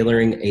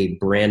tailoring a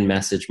brand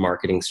message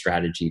marketing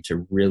strategy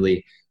to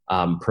really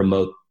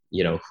promote,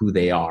 who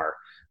they are.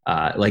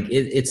 Like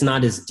it's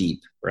not as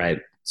deep, right?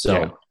 So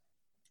yeah.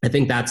 I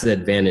think that's the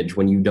advantage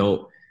when you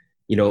don't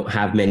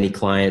have many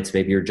clients.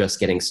 Maybe you're just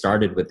getting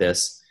started with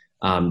this.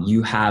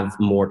 You have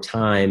more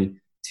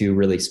time to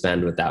really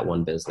spend with that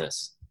one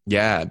business.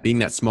 Yeah, being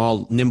that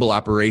small, nimble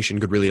operation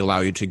could really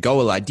allow you to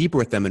go a lot deeper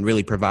with them and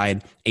really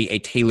provide a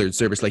tailored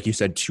service, like you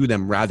said, to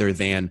them, rather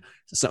than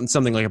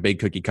something like a big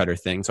cookie cutter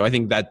thing. So I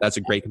think that's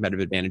a great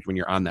competitive advantage when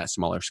you're on that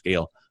smaller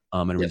scale,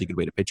 and a really good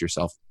way to pitch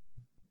yourself.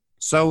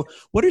 So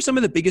what are some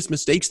of the biggest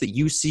mistakes that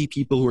you see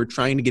people who are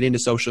trying to get into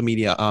social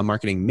media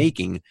marketing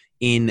making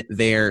in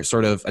their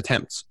sort of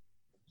attempts?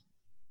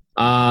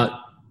 I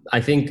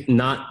think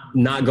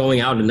not going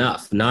out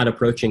enough, not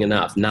approaching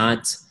enough,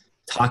 not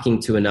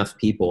talking to enough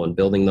people and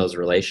building those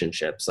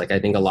relationships. Like I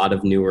think a lot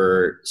of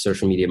newer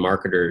social media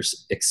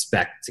marketers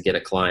expect to get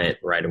a client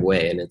right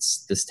away. And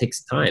this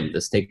takes time.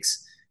 This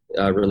takes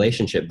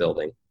relationship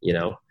building,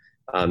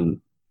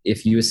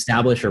 if you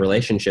establish a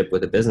relationship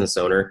with a business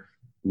owner,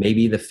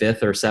 maybe the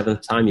 5th or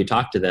 7th time you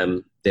talk to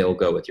them, they'll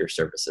go with your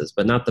services,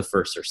 but not the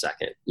 1st or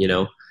 2nd,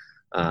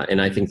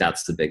 and I think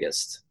that's the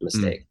biggest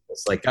mistake.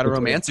 It's like gotta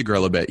romance a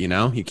girl a bit,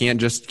 You can't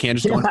just go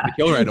into the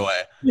kill right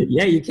away.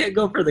 Yeah, you can't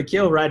go for the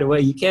kill right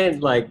away. You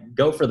can't like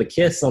go for the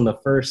kiss on the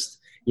first,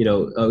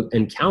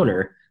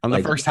 encounter. On the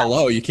like, first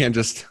hello, you can't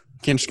just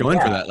go in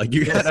for that. Like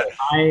you gotta say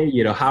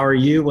hi, how are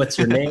you? What's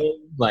your name?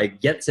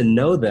 Like get to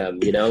know them,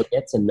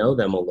 get to know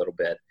them a little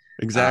bit.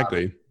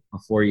 Exactly.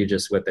 Before you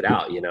just whip it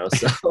out,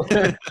 So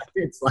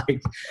it's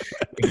like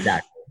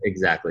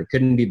exactly.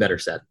 Couldn't be better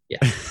said. Yeah.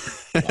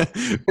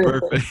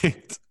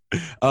 Perfect.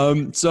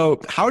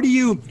 So how do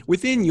you,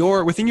 within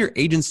your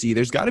agency,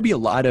 there's got to be a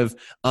lot of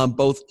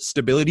both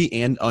stability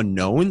and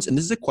unknowns. And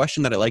this is a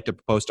question that I like to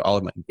propose to all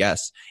of my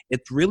guests.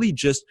 It's really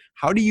just,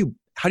 how do you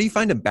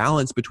find a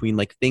balance between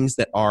like things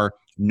that are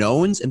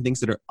knowns and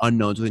things that are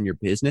unknowns within your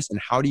business? And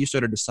how do you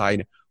sort of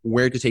decide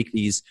where to take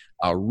these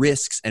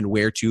risks and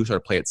where to sort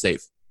of play it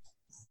safe?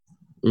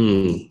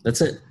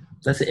 That's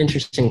an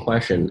interesting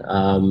question.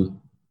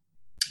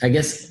 I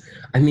guess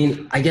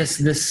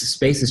this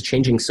space is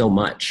changing so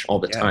much all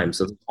the time.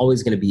 So there's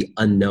always going to be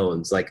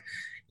unknowns. Like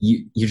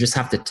you just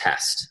have to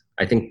test.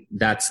 I think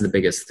that's the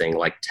biggest thing,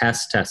 like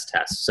test.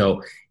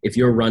 So if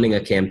you're running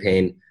a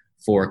campaign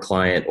for a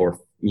client or,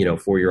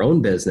 for your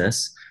own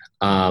business,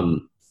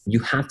 you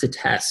have to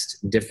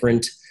test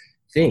different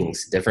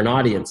things, different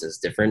audiences,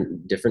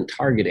 different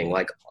targeting.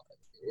 Like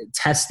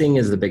testing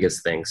is the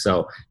biggest thing.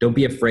 So don't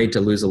be afraid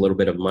to lose a little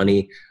bit of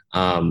money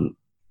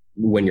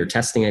when you're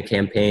testing a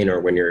campaign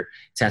or when you're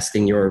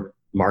testing your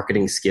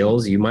marketing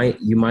skills. You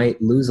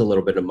might lose a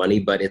little bit of money,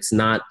 but it's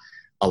not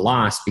a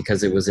loss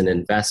because it was an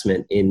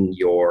investment in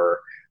your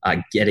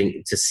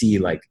getting to see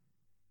like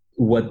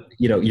what,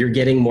 you're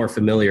getting more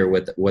familiar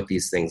with what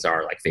these things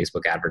are, like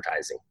Facebook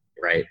advertising,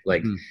 right?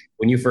 Like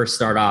when you first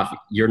start off,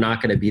 you're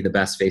not going to be the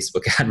best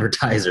Facebook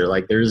advertiser.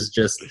 Like there's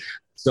just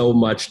so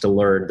much to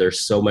learn.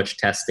 There's so much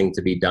testing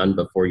to be done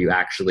before you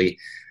actually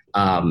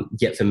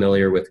get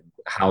familiar with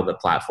how the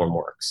platform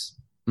works.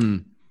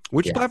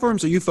 Which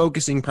platforms are you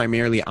focusing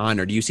primarily on,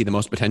 or do you see the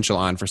most potential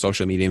on for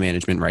social media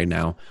management right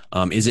now?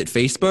 Is it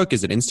Facebook?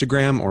 Is it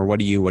Instagram? Or what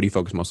do you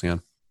focus mostly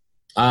on?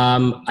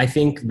 I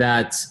think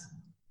that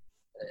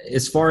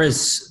as far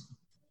as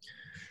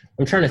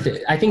I'm trying to think.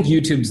 I think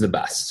YouTube's the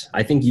best.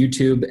 I think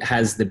YouTube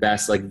has the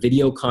best, like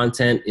video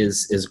content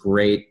is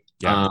great.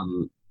 Yeah.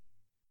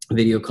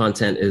 Video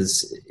content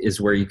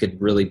is where you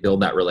could really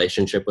build that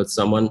relationship with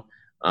someone.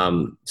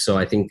 So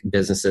I think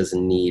businesses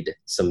need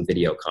some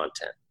video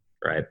content,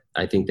 right?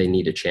 I think they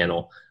need a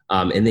channel,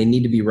 and they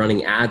need to be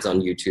running ads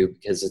on YouTube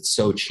because it's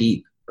so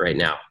cheap right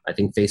now. I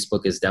think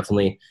Facebook is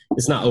definitely,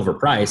 it's not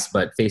overpriced,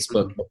 but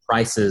Facebook, the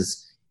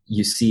prices,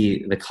 you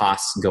see the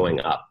costs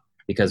going up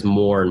because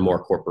more and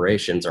more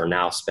corporations are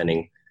now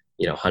spending,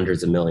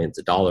 hundreds of millions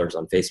of dollars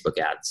on Facebook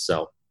ads.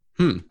 So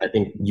I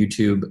think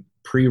YouTube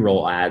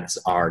pre-roll ads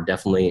are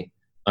definitely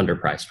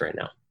underpriced right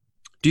now.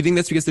 Do you think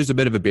that's because there's a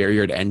bit of a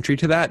barrier to entry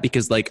to that?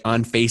 Because like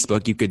on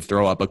Facebook, you could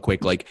throw up a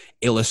quick like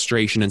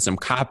illustration and some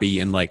copy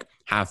in like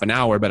half an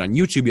hour, but on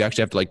YouTube, you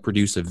actually have to like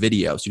produce a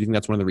video. So do you think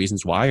that's one of the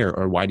reasons why,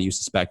 or why do you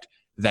suspect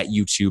that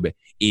YouTube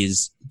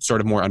is sort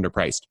of more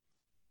underpriced?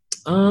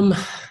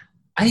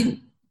 I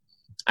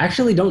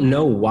actually don't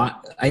know why.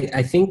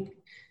 I think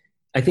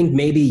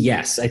maybe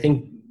yes. I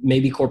think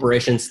maybe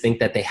corporations think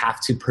that they have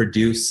to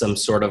produce some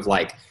sort of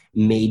like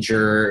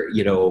major,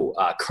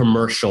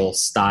 commercial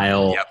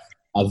style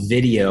a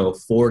video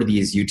for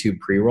these YouTube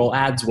pre-roll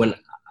ads, when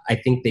I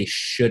think they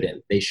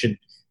shouldn't. They should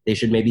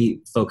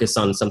maybe focus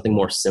on something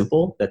more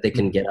simple that they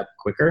can get up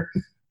quicker.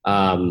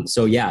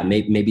 So yeah,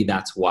 maybe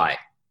that's why.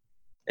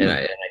 And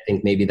I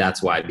think maybe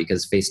that's why,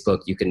 because Facebook,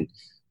 you can,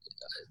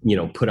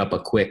 put up a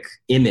quick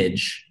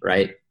image,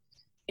 right?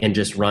 And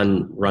just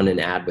run an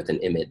ad with an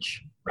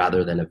image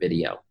rather than a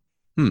video.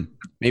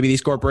 Maybe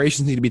these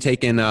corporations need to be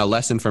taking a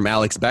lesson from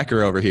Alex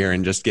Becker over here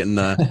and just getting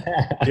the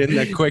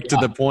quick to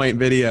the point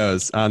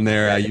videos on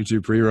their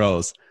YouTube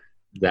pre-rolls.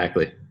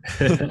 Exactly.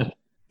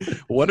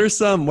 What are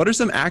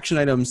some action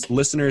items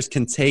listeners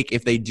can take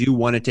if they do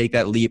want to take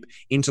that leap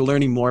into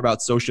learning more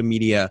about social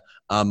media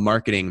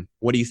marketing?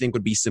 What do you think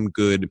would be some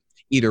good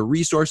either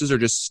resources or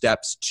just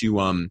steps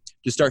to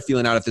start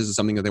feeling out if this is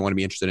something that they want to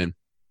be interested in?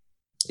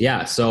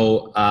 Yeah.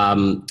 So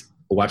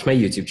watch my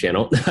YouTube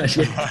channel. Go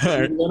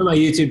to my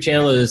YouTube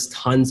channel. There's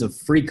tons of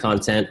free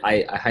content.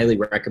 I highly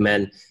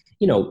recommend,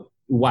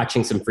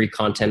 watching some free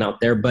content out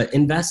there, but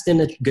invest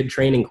in a good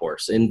training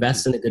course.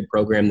 Invest in a good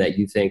program that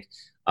you think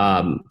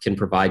can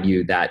provide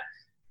you that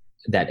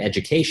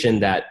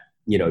education that,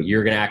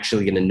 you're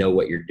actually going to know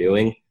what you're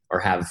doing or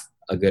have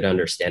a good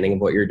understanding of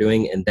what you're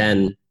doing, and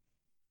then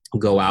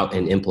go out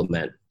and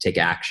implement, take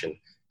action,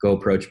 go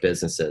approach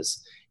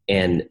businesses,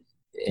 and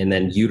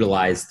then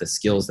utilize the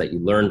skills that you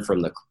learned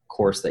from the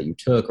course that you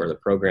took or the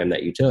program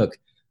that you took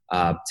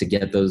to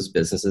get those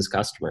businesses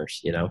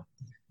customers,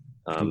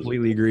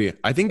 Completely agree.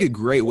 I think a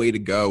great way to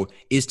go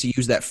is to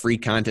use that free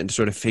content to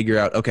sort of figure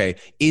out, okay,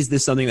 is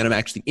this something that I'm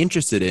actually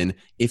interested in?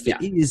 If it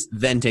is,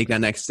 then take that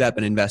next step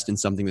and invest in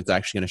something that's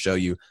actually going to show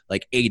you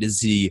like A to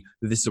Z,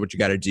 this is what you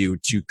got to do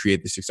to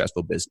create the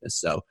successful business.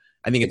 So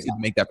I think it's good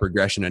to make that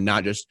progression and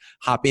not just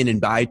hop in and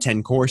buy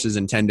 10 courses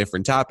in 10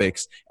 different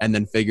topics and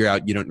then figure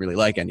out you don't really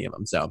like any of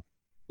them. So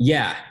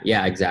yeah,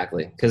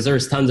 exactly. Because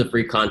there's tons of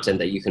free content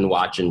that you can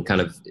watch and kind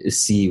of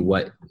see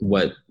what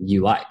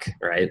you like,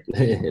 right?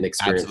 And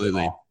experience.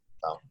 Absolutely.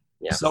 So,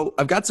 yeah. So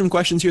I've got some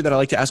questions here that I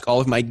like to ask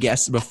all of my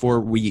guests before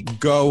we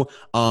go.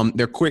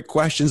 They're quick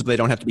questions, but they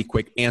don't have to be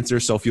quick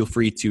answers. So feel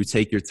free to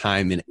take your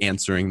time in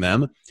answering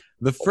them.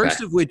 The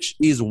first of which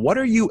is, what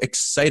are you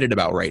excited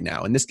about right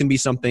now? And this can be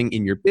something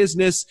in your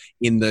business,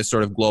 in the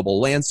sort of global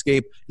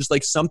landscape, just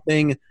like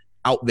something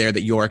out there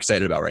that you're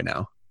excited about right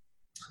now.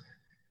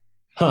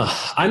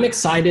 I'm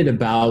excited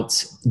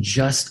about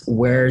just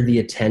where the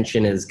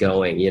attention is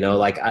going.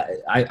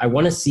 I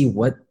want to see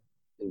what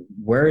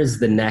is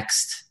the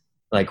next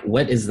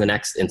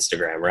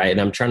Instagram, right?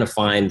 And I'm trying to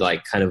find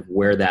like kind of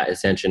where that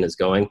attention is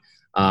going.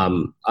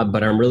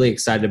 But I'm really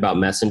excited about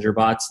messenger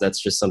bots.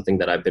 That's just something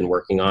that I've been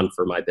working on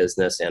for my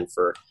business and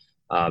for,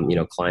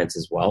 clients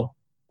as well,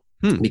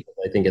 because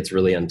I think it's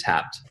really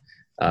untapped.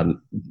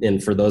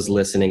 And for those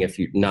listening, if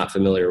you're not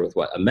familiar with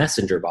what a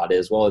messenger bot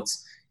is, well,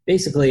 it's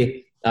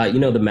basically,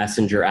 the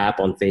messenger app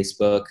on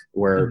Facebook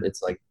where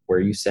it's like where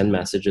you send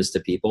messages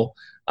to people.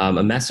 A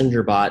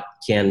messenger bot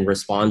can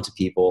respond to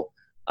people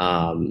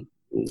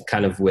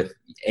kind of with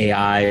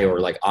AI or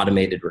like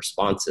automated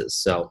responses.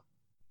 So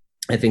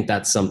I think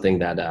that's something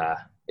that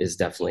is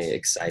definitely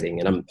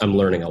exciting, and I'm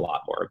learning a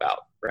lot more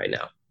about right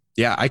now.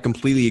 Yeah, I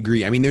completely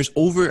agree. I mean, there's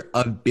over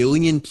 1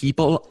 billion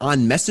people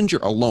on Messenger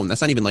alone. That's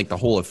not even like the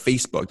whole of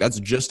Facebook. That's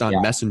just on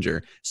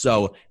Messenger.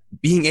 So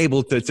being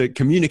able to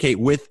communicate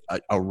with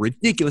a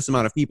ridiculous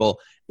amount of people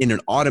in an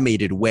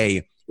automated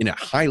way, in a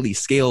highly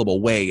scalable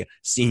way,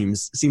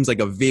 seems like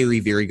a very,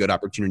 very good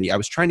opportunity. I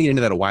was trying to get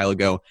into that a while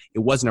ago. It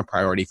wasn't a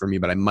priority for me,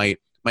 but I might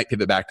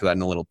pivot back to that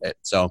in a little bit.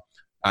 So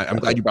I'm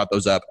glad you brought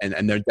those up,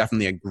 and they're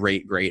definitely a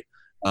great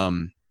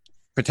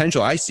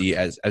potential I see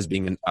as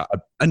being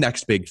a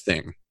next big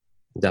thing.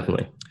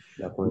 Definitely.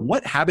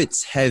 What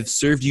habits have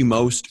served you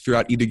most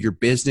throughout either your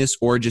business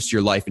or just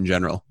your life in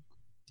general?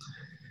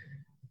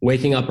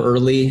 Waking up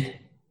early,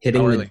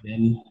 hitting the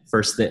gym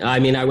first thing. I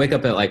mean, I wake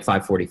up at like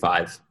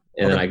 5:45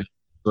 and then I go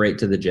to straight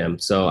to the gym.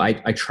 So I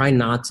try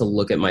not to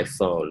look at my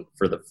phone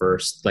for the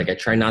first, like I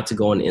try not to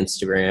go on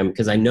Instagram,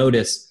 because I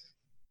notice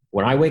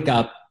when I wake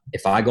up,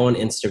 if I go on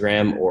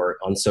Instagram or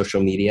on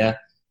social media,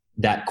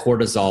 that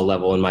cortisol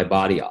level in my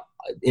body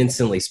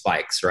instantly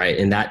spikes, right?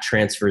 And that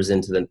transfers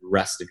into the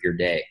rest of your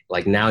day.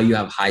 Like now you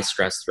have high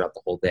stress throughout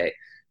the whole day.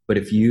 But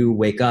if you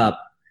wake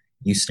up,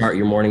 you start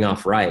your morning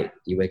off right.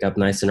 You wake up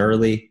nice and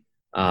early,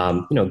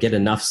 get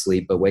enough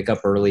sleep, but wake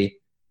up early,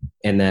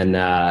 and then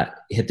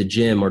hit the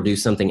gym or do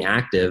something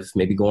active,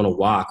 maybe go on a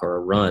walk or a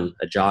run,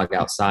 a jog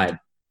outside.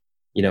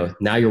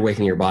 Now you're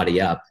waking your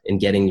body up and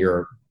getting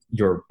your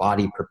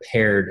body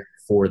prepared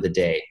for the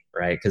day,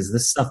 right? Because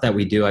this stuff that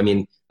we do, I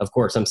mean, of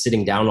course, I'm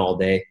sitting down all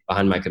day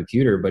behind my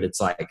computer, but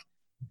it's like,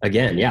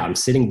 again, yeah, I'm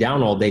sitting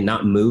down all day,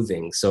 not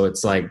moving. So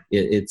it's like,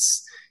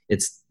 it's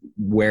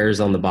wears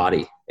on the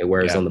body. It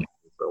wears on the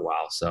body for a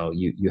while. So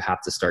you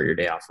have to start your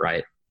day off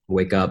right.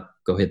 Wake up,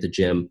 go hit the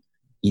gym,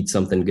 eat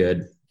something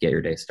good, get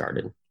your day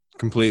started.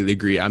 Completely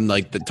agree. I'm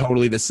like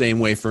totally the same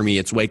way for me.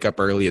 It's wake up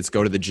early. It's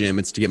go to the gym.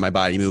 It's to get my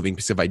body moving.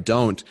 Because if I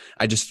don't,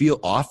 I just feel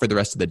off for the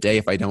rest of the day.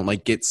 If I don't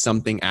like get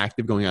something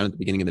active going on at the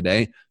beginning of the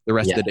day, the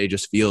rest of the day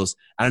just feels,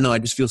 I don't know. I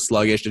just feel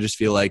sluggish. I just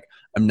feel like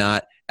I'm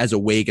not as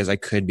awake as I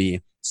could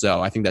be.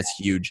 So I think that's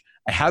huge.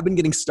 I have been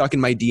getting stuck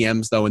in my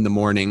DMs though in the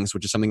mornings,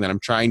 which is something that I'm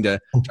trying to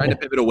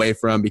pivot away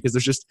from, because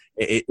there's just,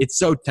 it's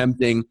so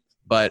tempting,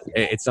 but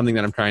it's something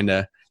that I'm trying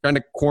to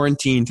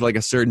quarantine to like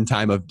a certain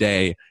time of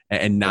day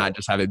and not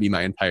just have it be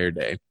my entire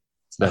day.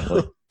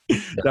 Definitely.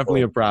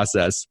 Definitely a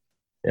process.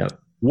 Yeah.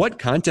 What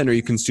content are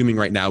you consuming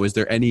right now? Is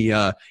there any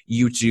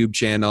YouTube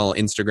channel,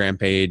 Instagram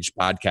page,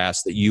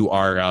 podcast that you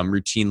are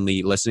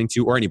routinely listening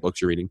to, or any books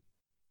you're reading?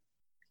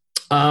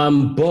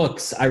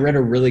 Books. I read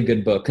a really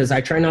good book, because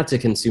I try not to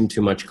consume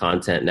too much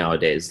content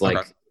nowadays.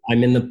 Like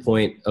I'm in the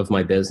point of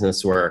my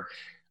business where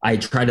I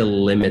try to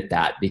limit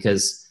that,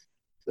 because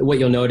what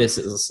you'll notice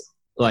is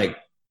like,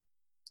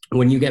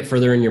 when you get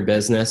further in your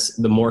business,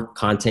 the more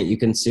content you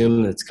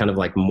consume, it's kind of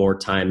like more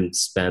time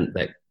spent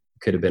that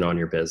could have been on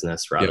your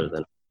business rather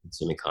than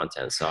consuming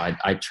content. So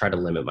I try to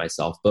limit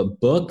myself. But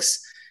books,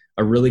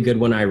 a really good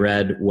one I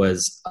read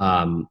was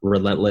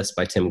Relentless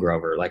by Tim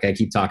Grover. Like I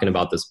keep talking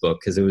about this book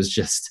because it was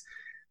just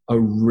a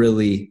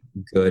really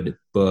good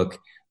book.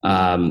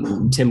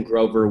 Tim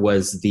Grover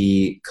was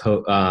the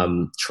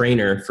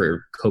trainer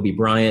for Kobe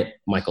Bryant,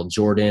 Michael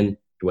Jordan,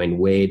 Dwayne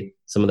Wade,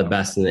 some of the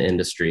best in the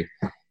industry.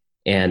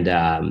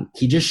 And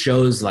he just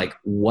shows like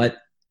and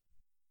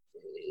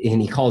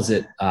he calls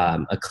it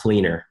a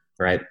cleaner,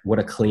 right? What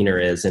a cleaner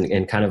is,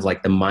 and kind of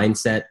like the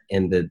mindset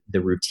and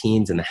the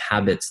routines and the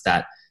habits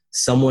that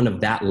someone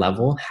of that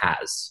level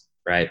has,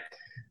 right?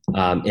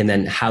 And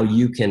then how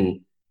you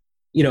can,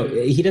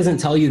 he doesn't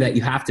tell you that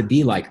you have to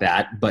be like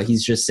that, but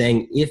he's just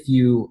saying, if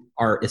you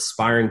are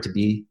aspiring to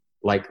be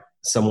like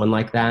someone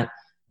like that,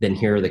 then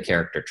here are the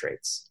character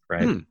traits,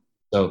 right?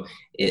 So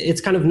it's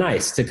kind of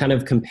nice to kind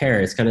of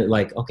compare. It's kind of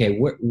like, okay,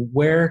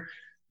 where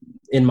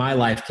in my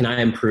life can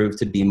I improve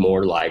to be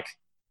more like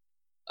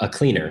a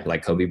cleaner,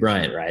 like Kobe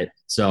Bryant, right?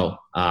 So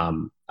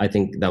I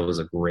think that was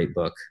a great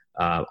book.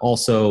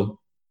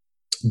 Also,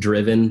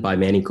 Driven by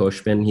Manny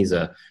Khoshbin. He's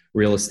a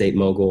real estate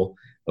mogul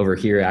over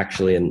here,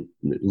 actually, in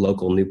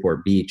local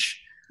Newport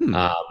Beach.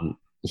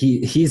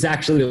 He's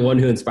actually the one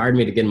who inspired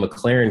me to get a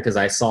McLaren, because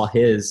I saw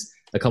his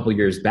a couple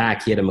years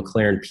back. He had a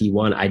McLaren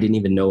P1. I didn't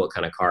even know what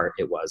kind of car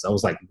it was. I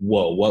was like,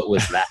 whoa, what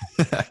was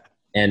that?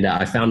 And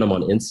I found him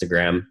on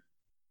Instagram,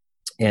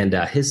 and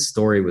his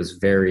story was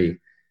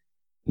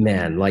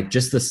like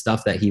just the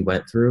stuff that he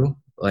went through,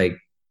 like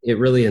it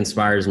really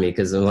inspires me,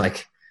 because I'm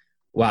like,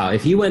 wow,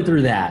 if he went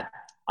through that,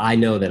 I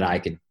know that I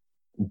could,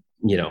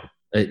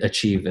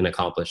 achieve and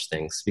accomplish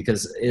things,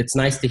 because it's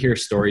nice to hear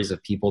stories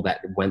of people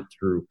that went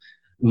through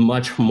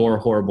much more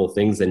horrible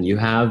things than you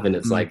have. And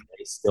it's like,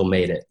 they still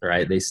made it,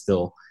 right? They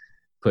still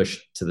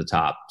pushed to the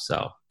top.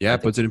 So yeah,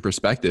 it puts it in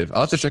perspective.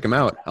 I'll have to check them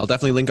out. I'll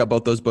definitely link up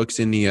both those books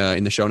in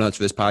the show notes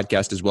for this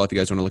podcast as well, if you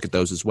guys want to look at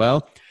those as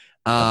well.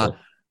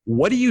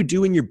 What do you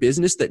do in your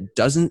business that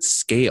doesn't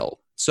scale?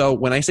 So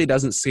when I say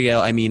doesn't scale,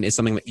 I mean it's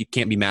something that you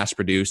can't be mass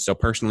produced. So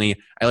personally,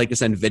 I like to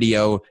send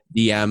video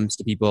DMs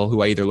to people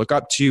who I either look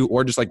up to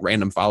or just like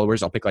random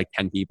followers. I'll pick like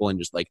 10 people and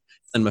just like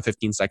send them a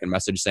 15-second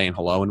message saying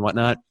hello and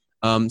whatnot.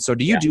 So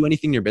do you do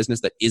anything in your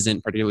business that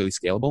isn't particularly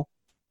scalable?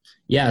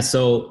 Yeah.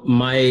 So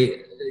my,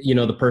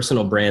 the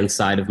personal brand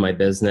side of my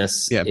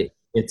business,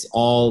 it's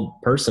all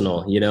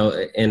personal,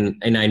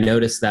 and I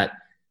noticed that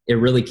it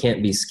really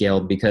can't be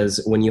scaled,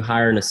 because when you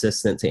hire an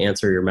assistant to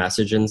answer your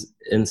message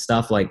and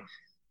stuff, like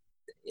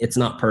it's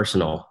not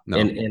personal. No.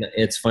 And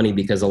it's funny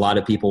because a lot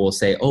of people will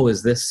say, oh,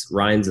 is this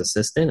Ryan's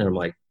assistant? And I'm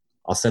like,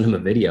 I'll send him a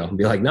video and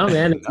be like, no,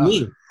 man, it's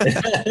me.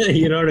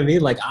 You know what I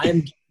mean? Like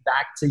I'm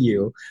back to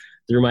you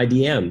through my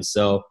DMs.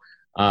 So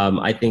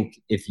I think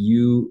if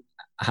you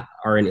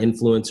are an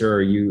influencer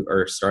or you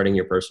are starting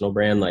your personal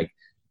brand, like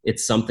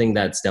it's something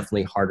that's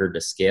definitely harder to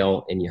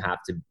scale, and you have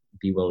to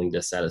be willing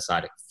to set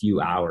aside a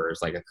few hours,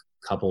 like a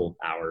couple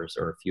hours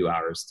or a few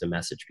hours to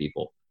message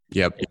people.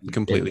 Yep.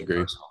 Completely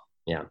agree.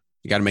 Yeah.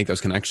 You got to make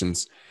those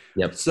connections.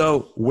 Yep.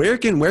 So where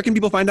can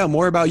people find out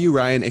more about you,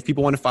 Ryan? If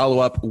people want to follow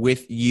up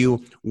with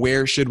you,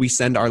 where should we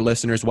send our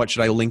listeners? What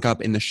should I link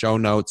up in the show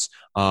notes?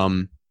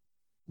 Let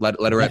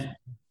her rip.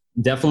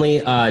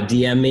 Definitely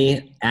DM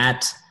me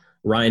at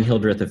Ryan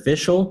Hildreth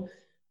Official.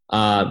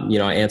 I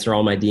answer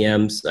all my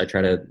DMs. I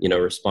try to,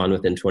 respond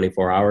within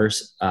 24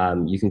 hours.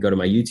 You can go to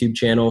my YouTube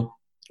channel,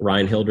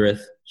 Ryan Hildreth.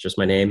 It's just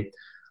my name.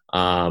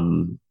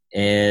 And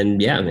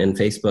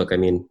Facebook. I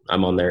mean,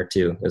 I'm on there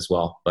too as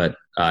well. But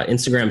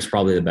Instagram is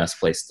probably the best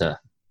place to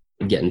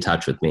get in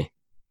touch with me.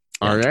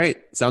 All right.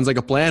 Sounds like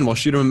a plan. Well,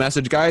 shoot him a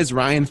message, guys.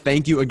 Ryan,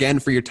 thank you again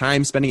for your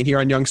time spending it here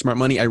on Young Smart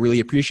Money. I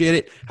really appreciate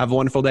it. Have a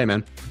wonderful day,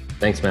 man.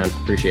 Thanks, man.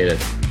 Appreciate it.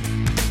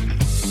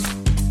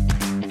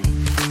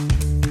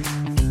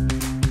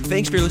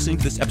 Thanks for listening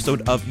to this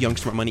episode of Young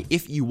Smart Money.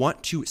 If you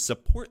want to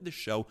support the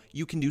show,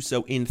 you can do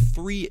so in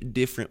 3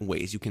 different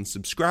ways. You can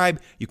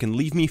subscribe, you can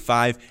leave me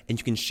 5, and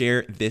you can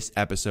share this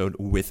episode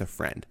with a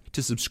friend.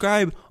 To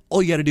subscribe,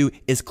 all you got to do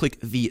is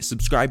click the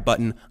subscribe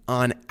button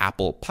on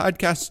Apple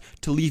Podcasts.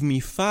 To leave me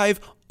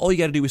 5, all you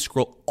got to do is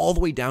scroll all the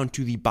way down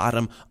to the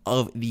bottom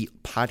of the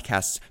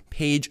podcast's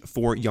page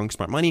for Young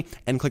Smart Money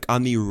and click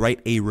on the write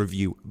a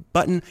review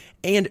button.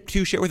 And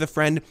to share with a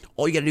friend,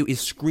 all you got to do is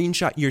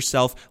screenshot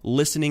yourself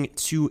listening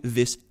to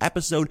this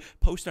episode,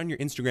 post on your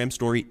Instagram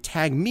story,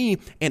 tag me,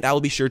 and I will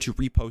be sure to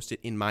repost it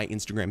in my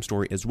Instagram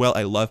story as well.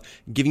 I love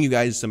giving you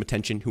guys some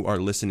attention who are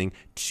listening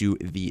to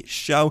the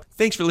show.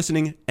 Thanks for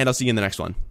listening, and I'll see you in the next one.